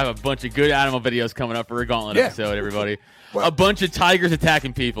bunch of good animal videos coming up for a gauntlet episode. Everybody, a bunch of tigers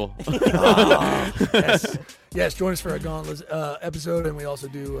attacking people. Yes, join us for a gauntlet episode, and we also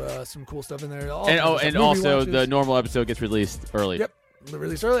do some cool stuff in there. And also the normal episode gets released early. Yep.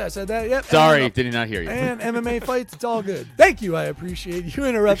 Released early. I said that. Yep. Sorry, did he not hear you? And MMA fights. It's all good. Thank you. I appreciate you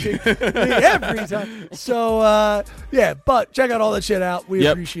interrupting me every time. So, but check out all that shit out. We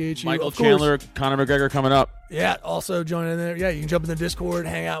appreciate you. Michael Chandler, Conor McGregor coming up. Yeah, also join in there. Yeah, you can jump in the Discord,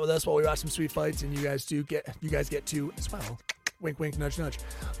 hang out with us while we watch some sweet fights, and you guys get to smile. Wink, wink, nudge, nudge.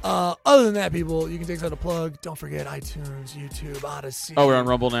 Other than that, people, you can take us out a plug. Don't forget iTunes, YouTube, Odyssey. Oh, we're on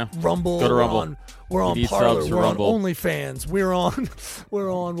Rumble now. Rumble. Go to Rumble. We're on Parler. We're on OnlyFans. We're on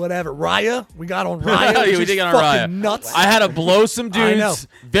whatever. Raya. We got on Raya. We did get on Raya. Nuts. I had to blow some dudes,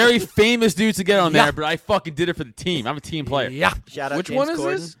 very famous dudes, to get on there, but I fucking did it for the team. I'm a team player. Yeah. Shout out Which James one is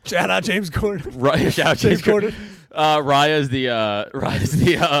Corden. this? Shout out James Corden. Right. Shout out James Corden. Raya's the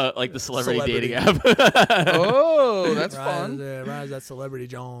like the celebrity dating app. Oh, that's fun. Raya's that celebrity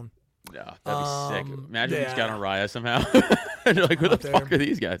John. Yeah, that'd be sick. Imagine we just got on Raya somehow. And you're like, who the fuck are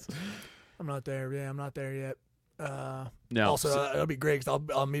these guys? I'm not there. Yeah, I'm not there yet. No. Also, it'll be great because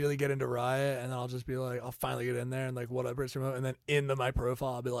I'll immediately get into Riot, and then I'll just be like, I'll finally get in there and like whatever it's remote, and then into my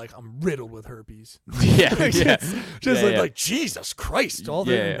profile I'll be like, I'm riddled with herpes. Like Jesus Christ!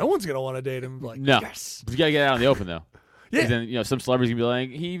 No one's gonna want to date him. Like, no, yes, you gotta get out in the open though. Yeah. Then some celebrities can be like,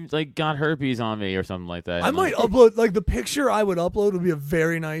 he like got herpes on me or something like that. I might upload like the picture I would upload would be a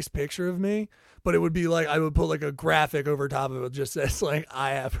very nice picture of me, but it would be like I would put like a graphic over top of it, just says like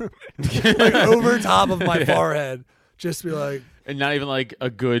I have like over top of my forehead, just be like. And not even like a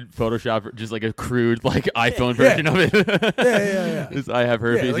good Photoshop, just like a crude like iPhone version of it. Yeah. Just, I have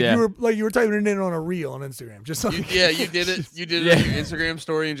herpes. You were typing it in on a reel on Instagram, just like you did it. You did it on your Instagram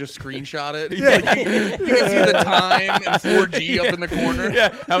story and just screenshot it. Yeah, you can see the time and 4G up in the corner.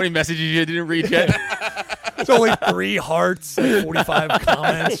 Yeah, how many messages you didn't read yet? It's only 3 hearts, and 45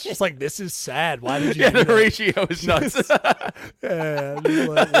 comments. Just like this is sad. Why did you? Yeah, do the that? ratio is nuts. Like,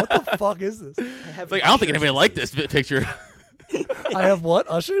 what the fuck is this? I don't think anybody liked this picture. I have what?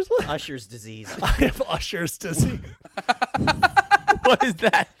 Usher's? Usher's disease. I have Usher's disease. What is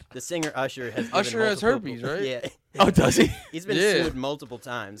that? The singer Usher has. Usher has herpes, right? Yeah. Oh, does he? He's been sued multiple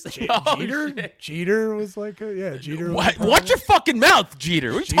times. Jeter was like, Jeter. Watch your fucking mouth,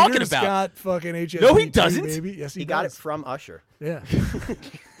 Jeter. What are you talking Jeter's about? got fucking HIV. No, he doesn't. Baby. Yes, he got it from Usher. Yeah.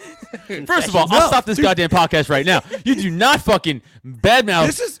 First of all, I'll stop this goddamn podcast right now. You do not fucking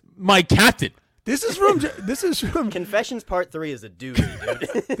badmouth my captain. This is from Confessions Part 3 is a doozy,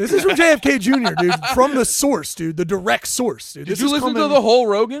 dude. This is from JFK Jr., dude. From the source, dude. The direct source, dude. Did you listen to the whole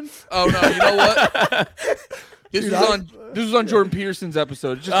Rogan? Oh no, you know what? This was on Jordan Peterson's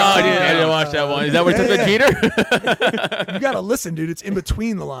episode. I didn't watch that one. Is that what you took about Jeter? You gotta listen, dude. It's in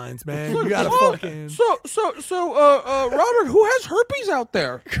between the lines, man. You gotta fucking. Robert, who has herpes out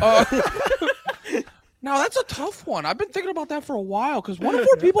there? Now that's a tough one. I've been thinking about that for a while because 1 in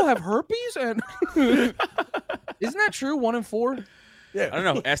 4 people have herpes, and isn't that true? 1 in 4. Yeah, I don't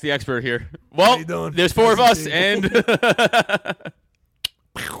know. Ask the expert here. Well, there's 4 of us, and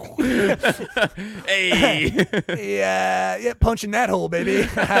hey, yeah, punching that hole, baby.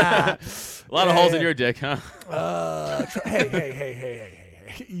 A lot of holes in your dick, huh? Hey.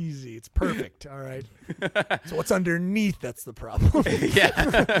 Easy. It's perfect. All right. So what's underneath? That's the problem. Yeah.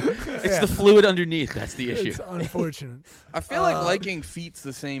 It's the fluid underneath. That's the issue. It's unfortunate. I feel like liking feet's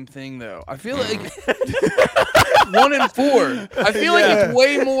the same thing, though. I feel like 1 in 4. I feel like it's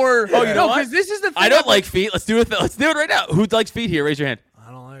way more. Oh, you know what? Because this is the thing. I don't like feet. Let's do it. Let's do it right now. Who likes feet here? Raise your hand.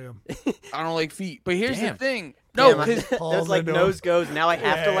 I don't like them. I don't like feet. But here's the thing. No, because there's like nose goes. Now I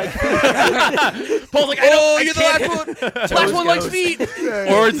have to like feet. Paul's like, you're the last one likes feet.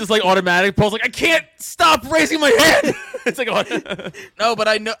 Or it's just like automatic. Paul's like, I can't stop raising my hand. It's like, no, but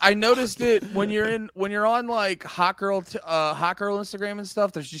I noticed it when you're on like hot girl Instagram and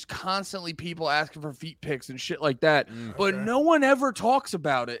stuff. There's just constantly people asking for feet pics and shit like that. But no one ever talks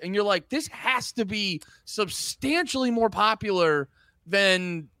about it, and you're like, this has to be substantially more popular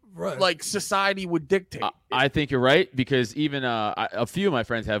than. Right. Like society would dictate. I think you're right because even a few of my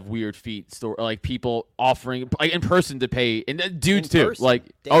friends have weird feet like people offering like in person to pay and dudes too. Person?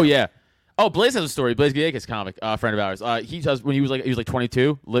 Like oh yeah, Blaze has a story. Blaze Giacchis, comic friend of ours. He does when he was like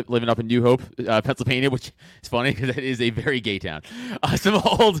 22, living up in New Hope, Pennsylvania, which is funny because it is a very gay town.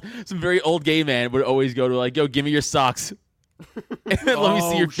 Some very old gay man would always go to like, yo, give me your socks, and then let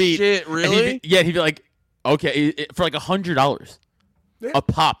me see your feet. Shit, really? He'd be like, okay, for like $100. A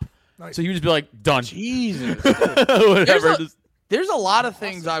pop. Nice. So you just be like, done. Jesus. Whatever. There's a lot of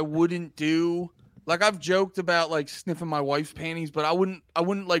things I wouldn't do. Like I've joked about like sniffing my wife's panties, but I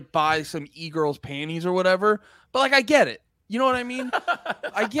wouldn't like buy some e-girl's panties or whatever. But like I get it. You know what I mean?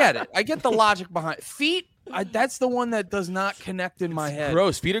 I get it. I get the logic behind it. Feet. That's the one that does not connect in my head.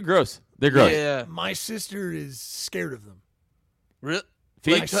 Gross. Feet are gross. They're gross. Yeah. My sister is scared of them. Really?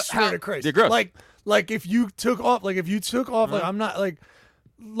 Feet? I swear to Christ. They're gross. Like if you took off, like I'm not like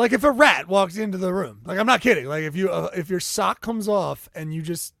if a rat walks into the room, like I'm not kidding. Like if your sock comes off and you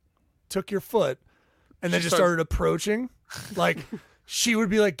just took your foot and then just started approaching, like she would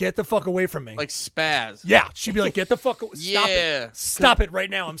be like, "Get the fuck away from me!" Like spaz. Yeah, she'd be like, "Get the fuck away! Stop it right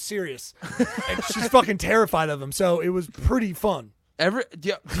now! I'm serious." And she's fucking terrified of him. So it was pretty fun. Do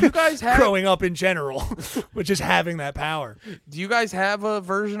you guys have growing up in general, which is having that power? Do you guys have a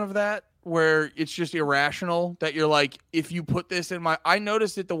version of that where it's just irrational that you're like, if you put this in my, I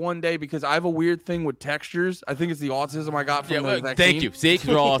noticed it the one day because I have a weird thing with textures. I think it's the autism I got from the vaccine. Thank you. See, because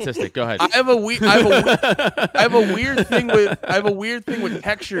we're all autistic. Go ahead. I have a weird thing with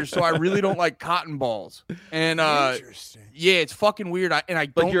textures, so I really don't like cotton balls. And yeah, it's fucking weird. I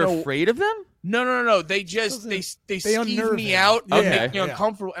don't know. You're afraid of them? No. They just they skeeve me out and make me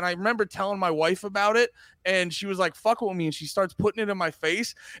uncomfortable. And I remember telling my wife about it, and she was like, "Fuck with me," and she starts putting it in my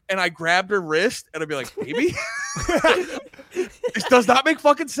face, and I grabbed her wrist, and I'd be like, "Baby." This does not make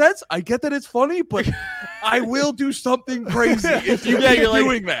fucking sense. I get that it's funny, but I will do something crazy if you keep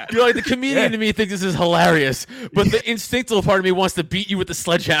doing that. You're like, the comedian to me thinks this is hilarious, but the instinctual part of me wants to beat you with the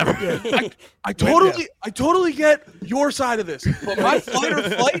sledgehammer. I totally get your side of this, but my fight or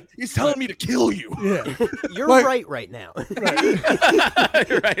flight is telling me to kill you. Yeah. You're right now.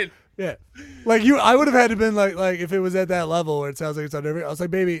 Right. Yeah. Like I would have had to been like if it was at that level where it sounds like it's on every. I was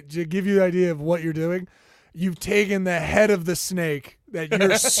like, baby, to give you the idea of what you're doing, you've taken the head of the snake that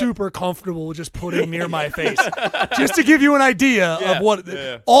you're super comfortable with just putting near my face, just to give you an idea of what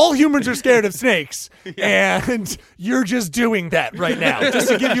all humans are scared of snakes, and you're just doing that right now, just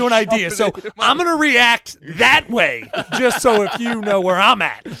to give you an idea. So I'm gonna react that way, just so if you know where I'm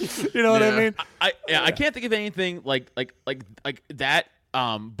at, you know what I mean? I can't think of anything like that.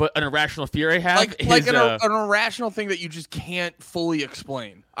 But an irrational fear I have, an irrational thing that you just can't fully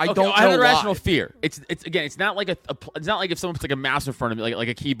explain. I don't know I have an why. irrational fear. It's not like it's not like if someone puts like a mouse in front of me, like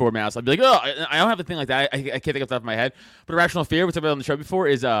a keyboard mouse, I'd be like, oh, I don't have a thing like that. I can't think of the top of my head. But irrational fear, which I've been on the show before,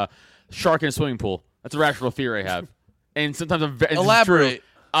 is shark in a swimming pool. That's a rational fear I have. And sometimes Elaborate.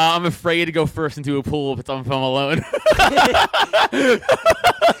 I'm afraid to go first into a pool if I'm alone.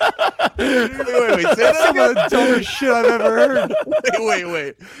 Wait. Say that Some of the dumbest shit I've ever heard.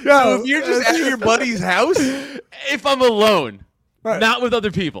 Wait. So if you're just at your buddy's house, if I'm alone, not with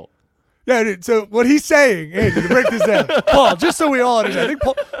other people. Yeah, dude. So what he's saying, hey, to break this down, Paul, just so we all understand, I think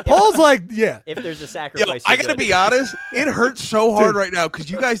Paul's like, if there's a sacrifice, I gotta be honest, it hurts so hard right now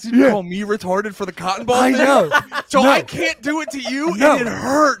because you guys didn't call me retarded for the cotton ball. I know. So I can't do it to you, and it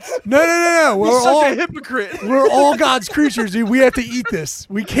hurts. No. We're such a hypocrite. We're all God's creatures, dude. We have to eat this.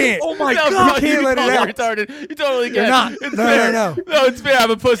 We can't. Oh my God, we can't let it out. Retarded. You totally You're get not. It's No, fair. no. No, it's fair. I'm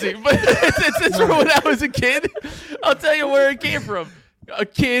a pussy, but it's from when I was a kid. I'll tell you where it came from. A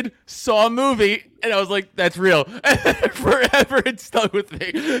kid saw a movie, and I was like, "That's real." And forever, it stuck with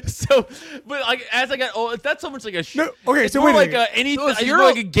me. So, but like as I got old, it's not so much like a. Okay, it's so more wait like anything. it's more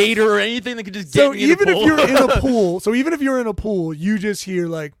like a gator or anything that could just get So me in even a if pool. you're in a pool, you just hear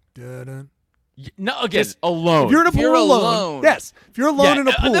like. Da-da. No, again, alone. If you're in a pool alone. Yes, if you're alone in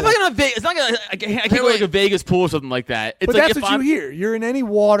a pool. It's not gonna. I can't go like a Vegas pool or something like that. It's but like that's what you hear. You're in any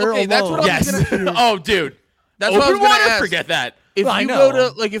water alone. That's what I was gonna hear. Oh, dude. That's Open what I was gonna water. ask. Forget that. If I you know.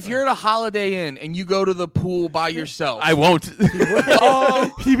 go to if you're at a Holiday Inn and you go to the pool by yourself, I won't.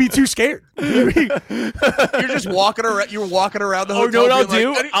 He'd be too scared. you're just walking around. You're walking around the hotel. know what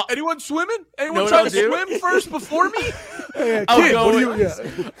I'll do? Anyone swimming? Anyone know what trying I'll to do? swim first before me?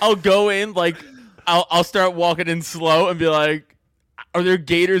 I'll go in like I'll start walking in slow and be like, are there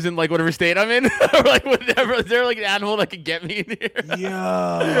gators in like whatever state I'm in, or like whatever? Is there like an animal that could get me in here?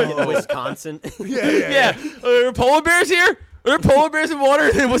 Yeah. Wisconsin. Yeah. Are there polar bears here? Are there polar bears in water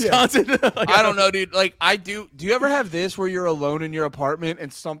in Wisconsin? I don't know, dude. Like I do. Do you ever have this where you're alone in your apartment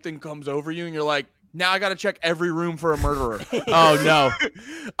and something comes over you and you're like, now I got to check every room for a murderer? Oh no.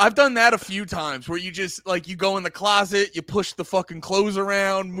 I've done that a few times where you just like you go in the closet, you push the fucking clothes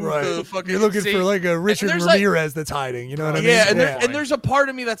around, move the fucking. You're looking for like a Richard Ramirez that's hiding. You know what I mean? And there's a part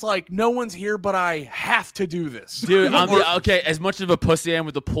of me that's like, no one's here, but I have to do this, dude. Okay. As much of a pussy I am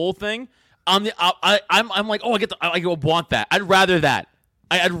with the pool thing, I'm like, oh, I want that. I'd rather that.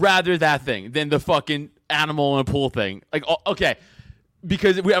 I'd rather that thing than the fucking animal in a pool thing. Like, okay,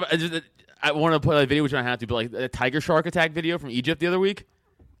 because I want to play a video, which I have to, but like a tiger shark attack video from Egypt the other week,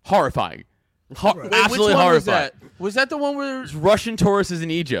 horrifying, absolutely horrifying. Was that the one where Russian tourists in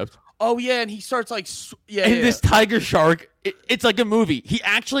Egypt? Oh yeah, and he starts like this tiger shark, it's like a movie. He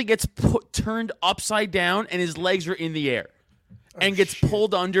actually gets turned upside down, and his legs are in the air. And gets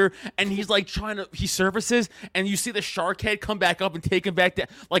pulled under, and he's like he surfaces, and you see the shark head come back up and take him back down.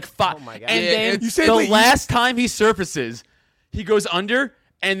 Like five. Oh my God. And then last time he surfaces, he goes under,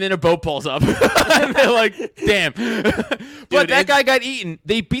 and then a boat pulls up. And they're like, damn. But that guy got eaten.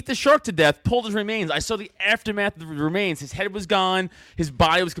 They beat the shark to death, pulled his remains. I saw the aftermath of the remains. His head was gone. His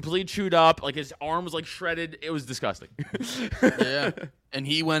body was completely chewed up. Like his arm was like shredded. It was disgusting. Yeah. And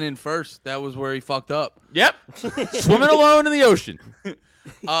he went in first. That was where he fucked up. Yep. Swimming alone in the ocean.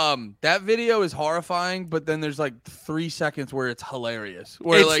 That video is horrifying, but then there's like 3 seconds where it's hilarious.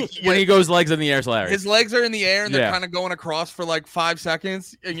 Where when he goes legs in the air, it's hilarious. His legs are in the air and they're kind of going across for like 5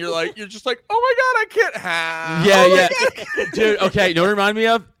 seconds, and you're just like, oh my God, I can't. Yeah. Dude, okay, you know what it reminded me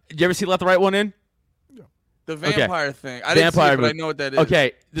of? Did you ever see Let the Right One In? The vampire thing. I didn't see it, but I know what that is.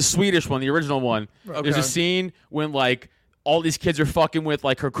 Okay, the Swedish one, the original one. Okay. There's a scene when like all these kids are fucking with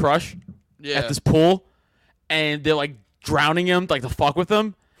like her crush at this pool, and they're like drowning him, like to fuck with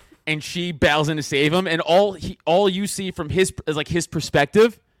him, and she bails in to save him, and all you see from his is like his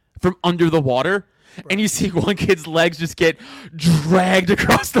perspective from under the water. and you see one kid's legs just get dragged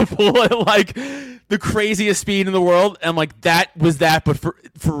across the pool at like the craziest speed in the world. And I'm like, that was that, but for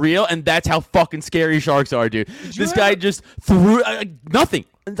real. And that's how fucking scary sharks are, dude. This guy just threw nothing,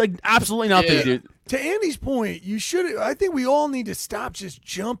 like absolutely nothing, dude. To Andy's point, you should. I think we all need to stop just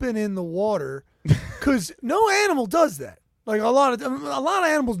jumping in the water, because no animal does that. Like a lot of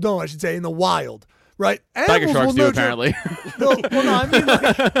animals don't. I should say in the wild. Right, tiger sharks do apparently. Well, no, I mean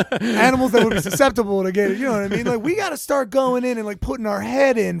like, animals that would be susceptible to get it. You know what I mean? Like we got to start going in and like putting our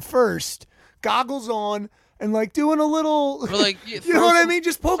head in first, goggles on, and like doing a little. Like, you know what I mean?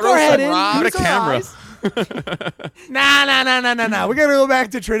 Just poke our head in. Put a camera. Nah. We gotta go back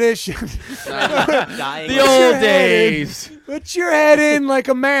to tradition. The old days. Put your head in like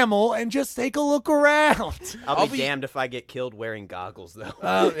a mammal and just take a look around. I'll be damned if I get killed wearing goggles, though.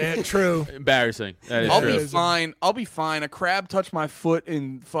 Yeah, true. Embarrassing. That is I'll true. be fine. I'll be fine. A crab touched my foot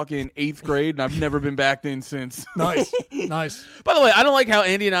in fucking 8th grade, and I've never been back in since. Nice. By the way, I don't like how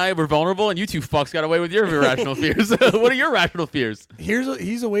Andy and I were vulnerable, and you two fucks got away with your irrational fears. What are your rational fears? He's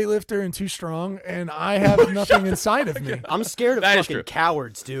a weightlifter and too strong, and I have nothing inside of me. I'm scared of fucking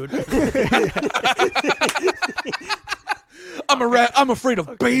cowards, dude. I'm afraid of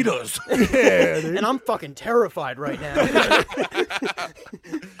betas. Yeah, and I'm fucking terrified right now.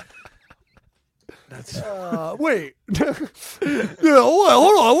 Wait.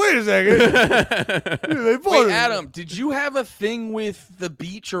 Hold on. Wait a second. Wait, Adam, did you have a thing with the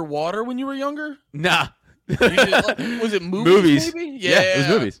beach or water when you were younger? Nah. Was it movies? Maybe? Yeah, it was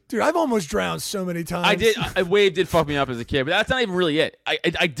movies. Dude, I've almost drowned so many times. I did. Wave did fuck me up as a kid, but that's not even really it.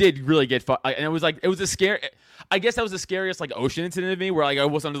 I did really get fucked, and it was a scare. I guess that was the scariest like ocean incident of me, where like I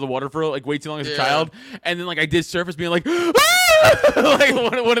was under the water for like way too long as a child, and then like I did surface being like, like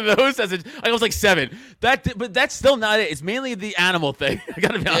one of those as I was like 7. But that's still not it. It's mainly the animal thing. I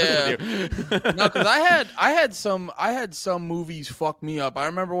gotta be honest with you. No, because I had some movies fuck me up. I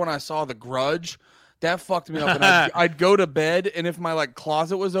remember when I saw The Grudge. That fucked me up, and I'd go to bed, and if my like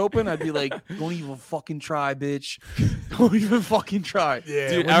closet was open, I'd be like, "Don't even fucking try, bitch! Don't even fucking try." Yeah,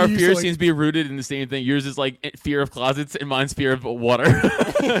 dude, our fear seems to be rooted in the same thing. Yours is like fear of closets, and mine's fear of water.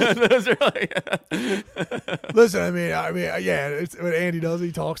 Those are like. Listen, I mean, yeah. It's what Andy does.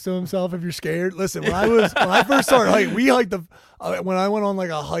 He talks to himself. If you're scared, listen. When I first started hiking, we hiked when I went on like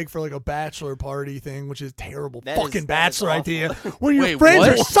a hike for like a bachelor party thing, which is terrible fucking bachelor idea. When your friends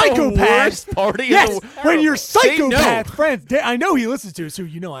are psychopaths, party. Yes, when your psychopath friends. I know he listens to it, so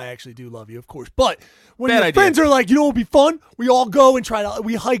you know I actually do love you, of course. But when your friends are like, you know, what would be fun? We all go and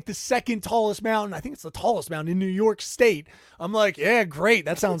we hike the second tallest mountain. I think it's the tallest mountain in New York State. I'm like, yeah, great.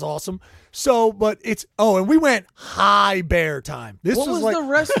 That sounds awesome. So, but and we went high bear time. What was like, the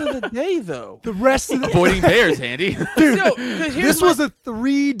rest of the day, though? The rest of the avoiding bears, Andy. Dude, this was a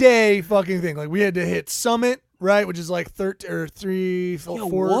 3-day fucking thing. Like we had to hit Summit, right, which is like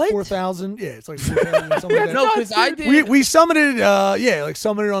 4,000. Yeah, it's like 4,000 something like that. No, because I did. We summited.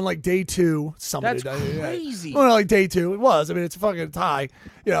 Summited on like day 2. Summited. That's crazy. Well, no, like day 2. It was. I mean, it's fucking high.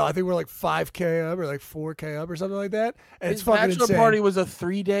 You know, I think we're like 5K up or like 4K up or something like that. And it's fucking bachelor insane. Party was a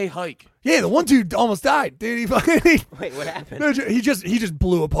 3-day hike. Yeah, the one dude almost died. Dude, Wait, what happened? No, he just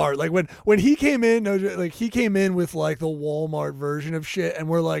blew apart. Like when he came in, he came in with like the Walmart version of shit, and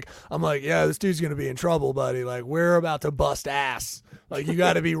I'm like, yeah, this dude's gonna be in trouble, buddy. Like we're about to bust ass. Like you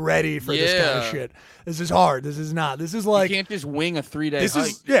got to be ready for this kind of shit. This is hard. This is not. This is like you can't just wing a 3-day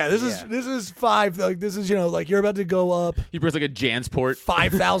hike. This is 5. Like this is like you're about to go up. He brings like a Jansport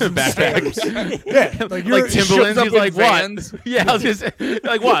 5,000 stairs. Yeah, like Timberlands. He's like, what? Yeah, I was just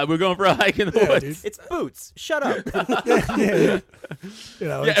like, what? We're going for a hike in the woods. Dude. It's boots. Shut up. Yeah. You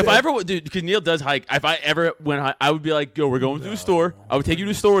know, if I ever, dude, because Neil does hike. If I ever went, I would be like, yo, we're going to the store. I would take you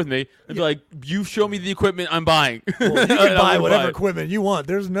to the store with me. I'd be like, you show me the equipment I'm buying. Well, you can buy whatever equipment you want.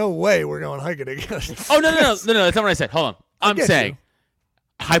 There's no way we're going hiking again. Oh no! That's not what I said. Hold on. I'm saying,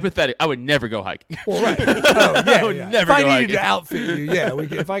 hypothetically, I would never go hiking. Well, right. Oh, yeah, I would never if go I needed hiking. to outfit you, yeah.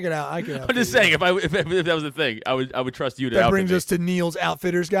 If I could outfit I'm just saying, if that was the thing, I would trust you to that outfit brings me. us to Neil's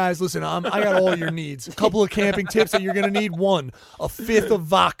Outfitters, guys. Listen, I got all your needs. A couple of camping tips that you're gonna need. 1, a 5th of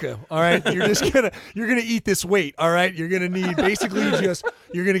vodka. All right, you're gonna eat this weight. All right, you're gonna need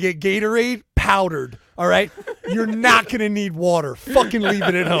you're gonna get Gatorade powdered. All right, you're not gonna need water. Fucking leave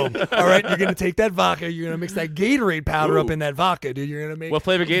it at home. All right, you're gonna take that vodka. You're gonna mix that Gatorade powder up in that vodka, dude. You're gonna make what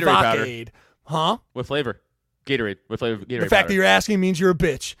flavor Gatorade Vodka-Aid. powder? Huh? What flavor? Gatorade. What flavor Gatorade? The fact that you're asking means you're a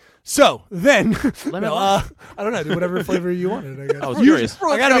bitch. So then, I don't know, dude, whatever flavor you wanted. I guess. I was curious.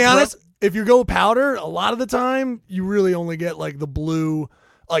 I gotta be honest. If you go powder, a lot of the time you really only get like the blue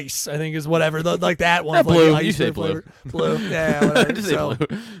ice, I think is whatever. Like that one. Yeah, blue. Like You say blue. Blue. Yeah, whatever. Just say blue.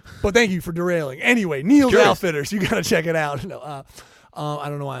 But thank you for derailing. Anyway, Neil's Curious. Outfitters. You got to check it out. No, I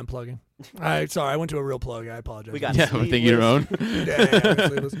don't know why I'm plugging. All right, sorry. I went to a real plug. I apologize. We got I think your own.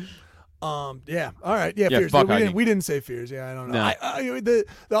 Yeah. All right. Yeah. Fears. Fuck We didn't say fears. Yeah. I don't know. No.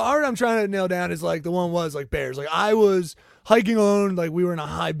 The art I'm trying to nail down is like the one was like bears. Like I was hiking alone. Like we were in a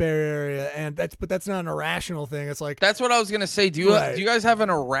high bear area, and that's not an irrational thing. It's like That's what I was gonna say. Do you guys have an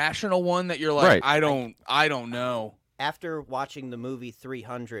irrational one that you're like, I don't know? After watching the movie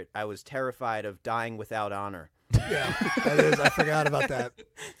 300, I was terrified of dying without honor. Yeah, that is. I forgot about that.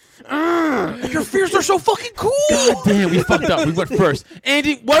 Your fears are so fucking cool. God damn, we fucked up. We went first.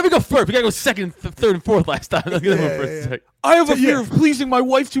 Andy, why did we go first? We gotta go second, third, and fourth last time. I have a fear of pleasing my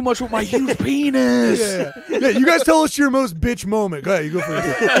wife too much with my huge penis. Yeah. You guys tell us your most bitch moment. Go ahead, you go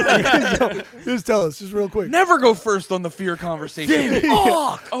first. Just tell us, just real quick. Never go first on the fear conversation.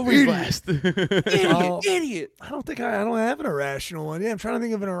 Fuck. Always last. Idiot. I don't have an irrational one. Yeah, I'm trying to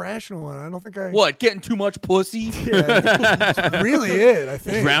think of an irrational one. I don't think I. What? Getting too much pussy? Yeah, that's really it. I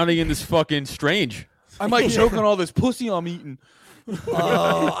think. Drowning in this fucking strange. I might choke on all this pussy I'm eating.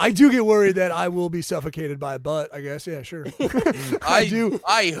 I do get worried that I will be suffocated by a butt. I guess. Yeah, sure. I do.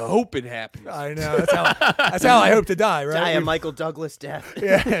 I hope it happens. I know. That's how I hope to die. Right. Die a Michael Douglas death.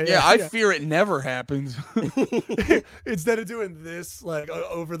 Yeah. I fear it never happens. Instead of doing this like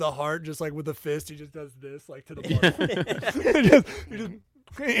over the heart, just like with the fist, he just does this like to the butt. just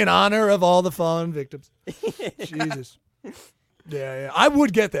in honor of all the fallen victims. Jesus. Yeah. I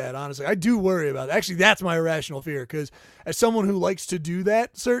would get that, honestly. I do worry about it. Actually, that's my irrational fear, because as someone who likes to do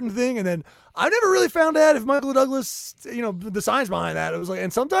that certain thing, and then I've never really found out if Michael Douglas, the science behind that. It was like,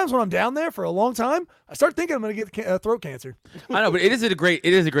 and sometimes when I'm down there for a long time, I start thinking I'm going to get throat cancer. I know, but it is a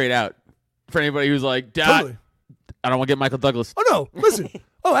great out for anybody who's like, Totally. I don't want to get Michael Douglas. Oh, no. Listen.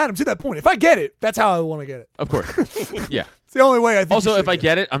 Oh, Adam, to that point, if I get it, that's how I want to get it. Of course. Yeah. It's the only way I think. Also, if I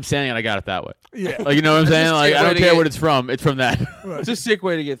get it, I'm saying it, I got it that way. Yeah. Like, you know what I'm saying? Like, I don't care what it's from. It's from that. It's a sick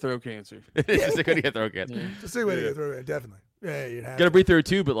way to get throat cancer. It's a sick way to get throat cancer. It's a sick way to get through it, definitely. Yeah, you'd have Got to breathe through it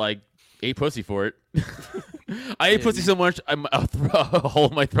too, but like, ate pussy for it. I ate pussy so much, I'll throw a hole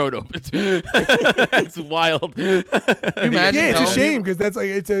in my throat open. It's wild. Imagine it's a shame, because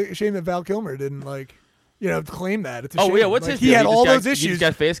it's a shame that Val Kilmer didn't claim that. It's a shame. Yeah, what's like, his he deal? had all those He issues. just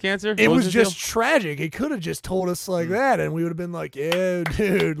got face cancer? It What was his just deal? tragic. He could have just told us like that, and we would have been like, yeah,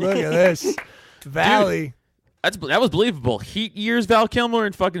 dude, look at this. Valley. That was believable. Heat years Val Kilmer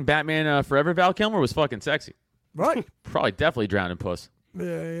and fucking Batman Forever Val Kilmer was fucking sexy. Right. Probably definitely drowned in puss.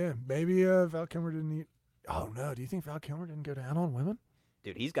 Yeah. Maybe Val Kilmer didn't eat. Oh, no. Do you think Val Kilmer didn't go down on women?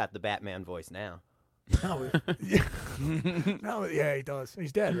 Dude, he's got the Batman voice now. No. Yeah, he does.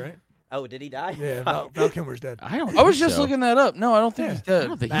 He's dead, right? Oh, did he die? Yeah, Val Kilmer's dead. I was just looking that up. No, I don't think he's dead. I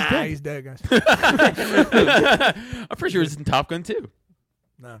don't think he's dead. He's dead, guys. I'm pretty sure he's in Top Gun too.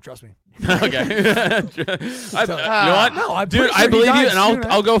 No, trust me. Okay. You know what? No, I'm dude, pretty I sure believe he you, died and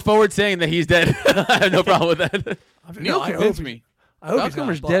soon, I'll go forward saying that he's dead. I have no problem with that. Neil convinced me. I hope Val he's not,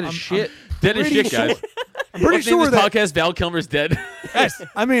 Kilmer's but dead as shit. Dead as shit, sure- guys. I'm pretty What's the name sure of this that. podcast, Val Kilmer's dead. Yes.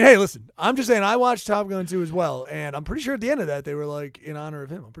 I mean, hey, listen. I'm just saying. I watched Top Gun 2 as well, and I'm pretty sure at the end of that they were like in honor of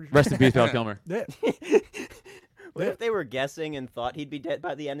him. I'm pretty sure. Rest in peace, Val Kilmer. Yeah. What if they were guessing and thought he'd be dead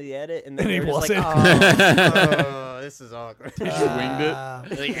by the end of the edit, and then And he they were just wasn't. like, oh, this is awkward. He just winged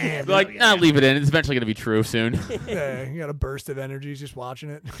it. Like, leave it in. It's eventually going to be true soon. Yeah, you got a burst of energy. He's just watching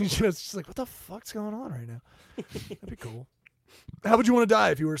it. He's just like, what the fuck's going on right now? That'd be cool. How would you want to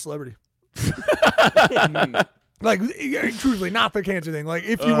die if you were a celebrity? Like, truthfully, not the cancer thing. Like,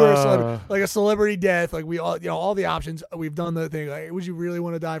 if you were a celebrity, like a celebrity death, like we all, all the options, we've done the thing. Like, would you really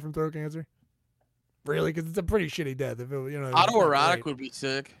want to die from throat cancer? Really? Because it's a pretty shitty death. If it, Autoerotic would be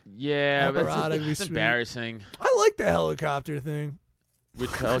sick. Yeah, but Autoerotic would be it's sweet. embarrassing. I like the helicopter thing. Which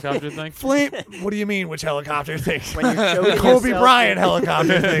helicopter thing? Flame. What do you mean, which helicopter thing? When you're choking Kobe yourself. Bryant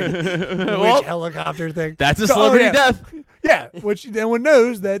helicopter thing. Well, Which helicopter thing? That's a celebrity yeah. death. Yeah, which everyone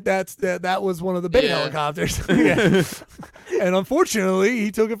knows that was one of the big helicopters. Yeah. And unfortunately,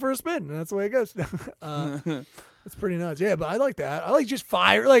 he took it for a spin. And that's the way it goes. It's pretty nuts. Yeah, but I like that. I like just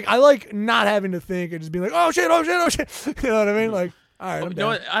fire. Like, I like not having to think and just being like, oh shit. You know what I mean? Like, all right. I'm You know down.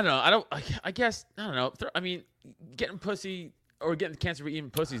 what? I don't know. I guess I don't know. I mean, getting pussy or getting cancer for eating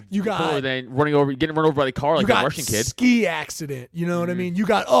pussy is cooler than getting run over by the car like you got a Russian kid. Ski accident. You know what I mean? You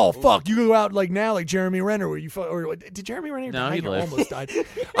got fuck. You go out like now like Jeremy Renner where you or did Jeremy Renner? No, he lived. Almost died.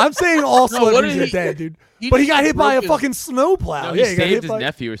 I'm saying all celebrities are dead, dude. But he got hit by a fucking snowplow. No, yeah, he got hit saved his by...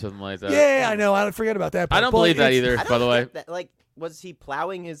 nephew or something like that. Yeah, I know. I don't forget about that. I don't believe that either. By the way, Like, was he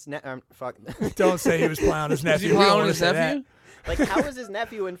plowing his fuck? Don't say he was plowing his nephew. Is he plowing his nephew? Like, how was his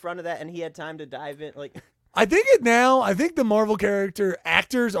nephew in front of that and he had time to dive in? Like, I think the Marvel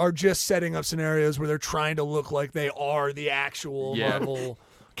actors are just setting up scenarios where they're trying to look like they are the actual Marvel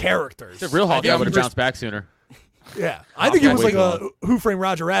characters. The real Hawkeye would have bounced back sooner. Yeah, I think it was like a Who Framed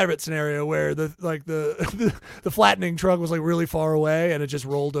Roger Rabbit scenario where the flattening truck was like really far away and it just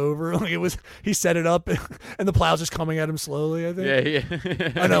rolled over. Like he set it up and the plow's just coming at him slowly. I think. Yeah.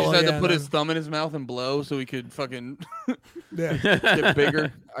 I know. He just had to put his thumb in his mouth and blow so he could fucking get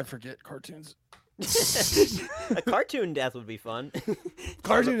bigger. I forget cartoons. A cartoon death would be fun.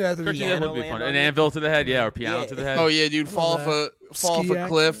 Cartoon death would be fun. An anvil to the head, or piano to the head. Oh yeah, dude, fall off a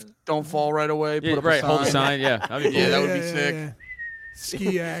cliff. Don't fall right away. Put up a sign. Hold a sign. Yeah, that'd be cool. Yeah, that would be sick. Yeah.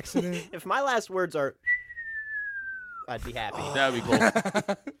 Ski accident. If my last words are, I'd be happy. That would be cool.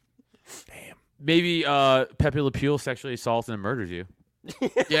 Damn. Maybe Pepe Le Pew sexually assaults and murders you.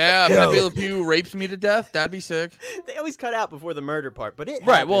 Yeah, Pepe Le Pew rapes me to death. That'd be sick. They always cut out before the murder part, but it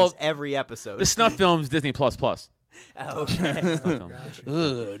happens every episode. The snuff film's Disney++. Okay.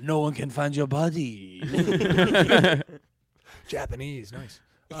 No one can find your body. Japanese, nice.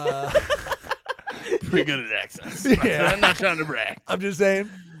 Pretty good at accents. Yeah. I'm not trying to brag. I'm just saying,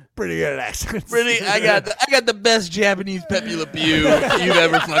 pretty good at accents. I got the best Japanese Pepe Le Pew you've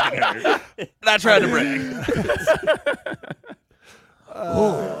ever fucking heard. Not trying to brag.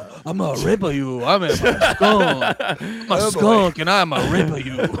 I'm a ripper you. I'm a skunk. I'm a skunk and I'm a ripper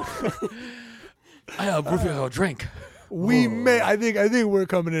you. I have a drink. I think we're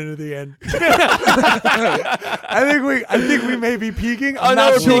coming into the end. I think we may be peaking. I'm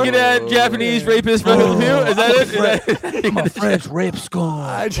not peeking at Japanese rapist Pepe Le Pew. Is that it? I'm a French rape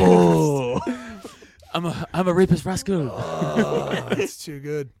skunk. I'm a rapist rascal. Oh, that's too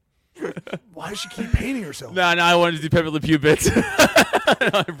good. Why does she keep painting herself? No, I wanted to do Pepe Le Pew bits.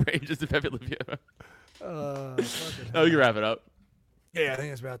 My brain just did Pepe Le Pew. We can wrap it up. Yeah, I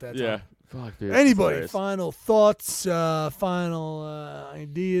think it's about that time. Yeah. Fuck, dude. Anybody, final thoughts, final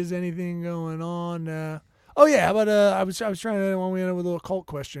ideas, anything going on? How about I was trying to when we ended with a little cult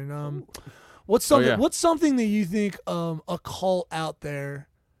question. What's something that you think a cult out there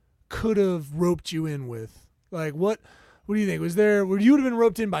could have roped you in with? Like what do you think? Would you have been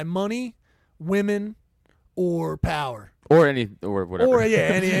roped in by money, women, or power? Or whatever. Or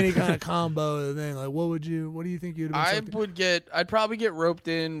any kind of combo thing. Like what do you think you'd have been I'd probably get roped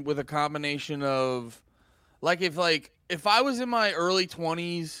in with a combination of if I was in my early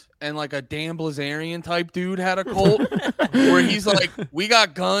 20s and like a Dan Blazarian type dude had a cult where he's like, we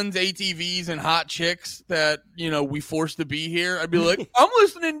got guns, ATVs, and hot chicks that, we forced to be here, I'd be like, I'm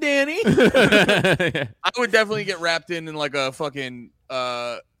listening, Danny. I would definitely get wrapped in like a fucking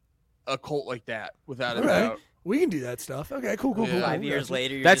a cult like that without a doubt. We can do that stuff. Okay, cool. 5 years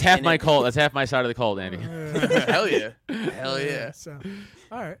later, that's half my cult. That's half my side of the cult, Andy. Hell yeah. So,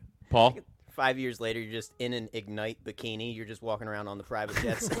 all right, Paul. 5 years later, you're just in an Ignite bikini. You're just walking around on the private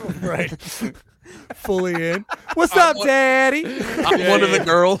jets. Right. Fully in. What's up, Daddy? I'm one of the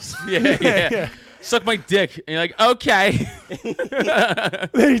girls. Yeah. Suck my dick. And you're like, okay.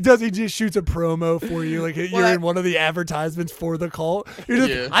 He just shoots a promo for you. Like you're in one of the advertisements for the cult.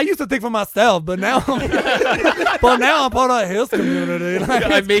 I used to think for myself, but now I'm part of his community. Like,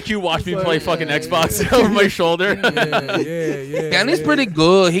 I make you watch me play fucking Xbox over my shoulder. Yeah. Danny's pretty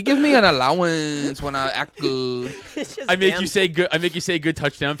good. He gives me an allowance when I act good. I make you say good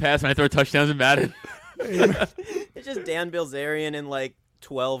touchdown pass when I throw touchdowns in Madden. It's just Dan Bilzerian in like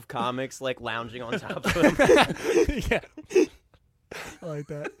 12 comics like lounging on top of him. Yeah. I like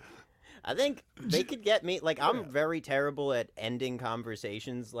that. I think they could get me. Like, I'm very terrible at ending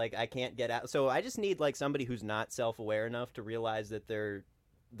conversations. Like, I can't get out. So I just need like somebody who's not self-aware enough to realize that they're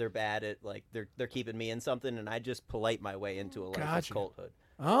bad at like they're keeping me in something, and I just polite my way into a life of culthood.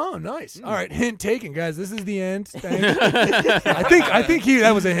 Oh, nice. All right, hint taken, guys. This is the end. I think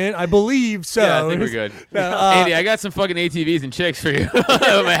that was a hint. I believe so. Yeah, I think we're good. Andy, I got some fucking ATVs and chicks for you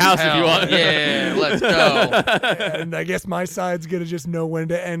at my house if you want. Yeah, let's go. And I guess my side's gonna just know when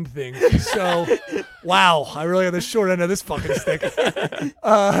to end things. So, wow, I really got the short end of this fucking stick. Andy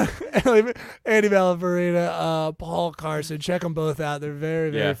Malafarina, Paul Carson, check them both out. They're very,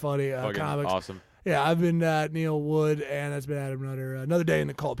 very funny comics. Awesome. Yeah, I've been Neil Wood, and that's been Adam Nutter. Another day in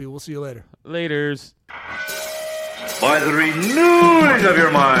the cult, people. We'll see you later. Laters. By the renewing of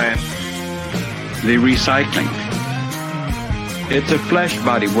your mind. The recycling. It's a flesh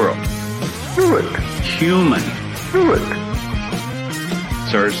body world. Do it. Human. Do it.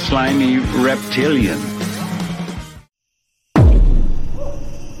 Sir slimy reptilian.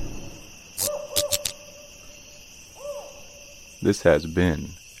 This has been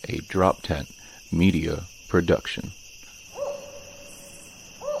a Drop Tent Media Production.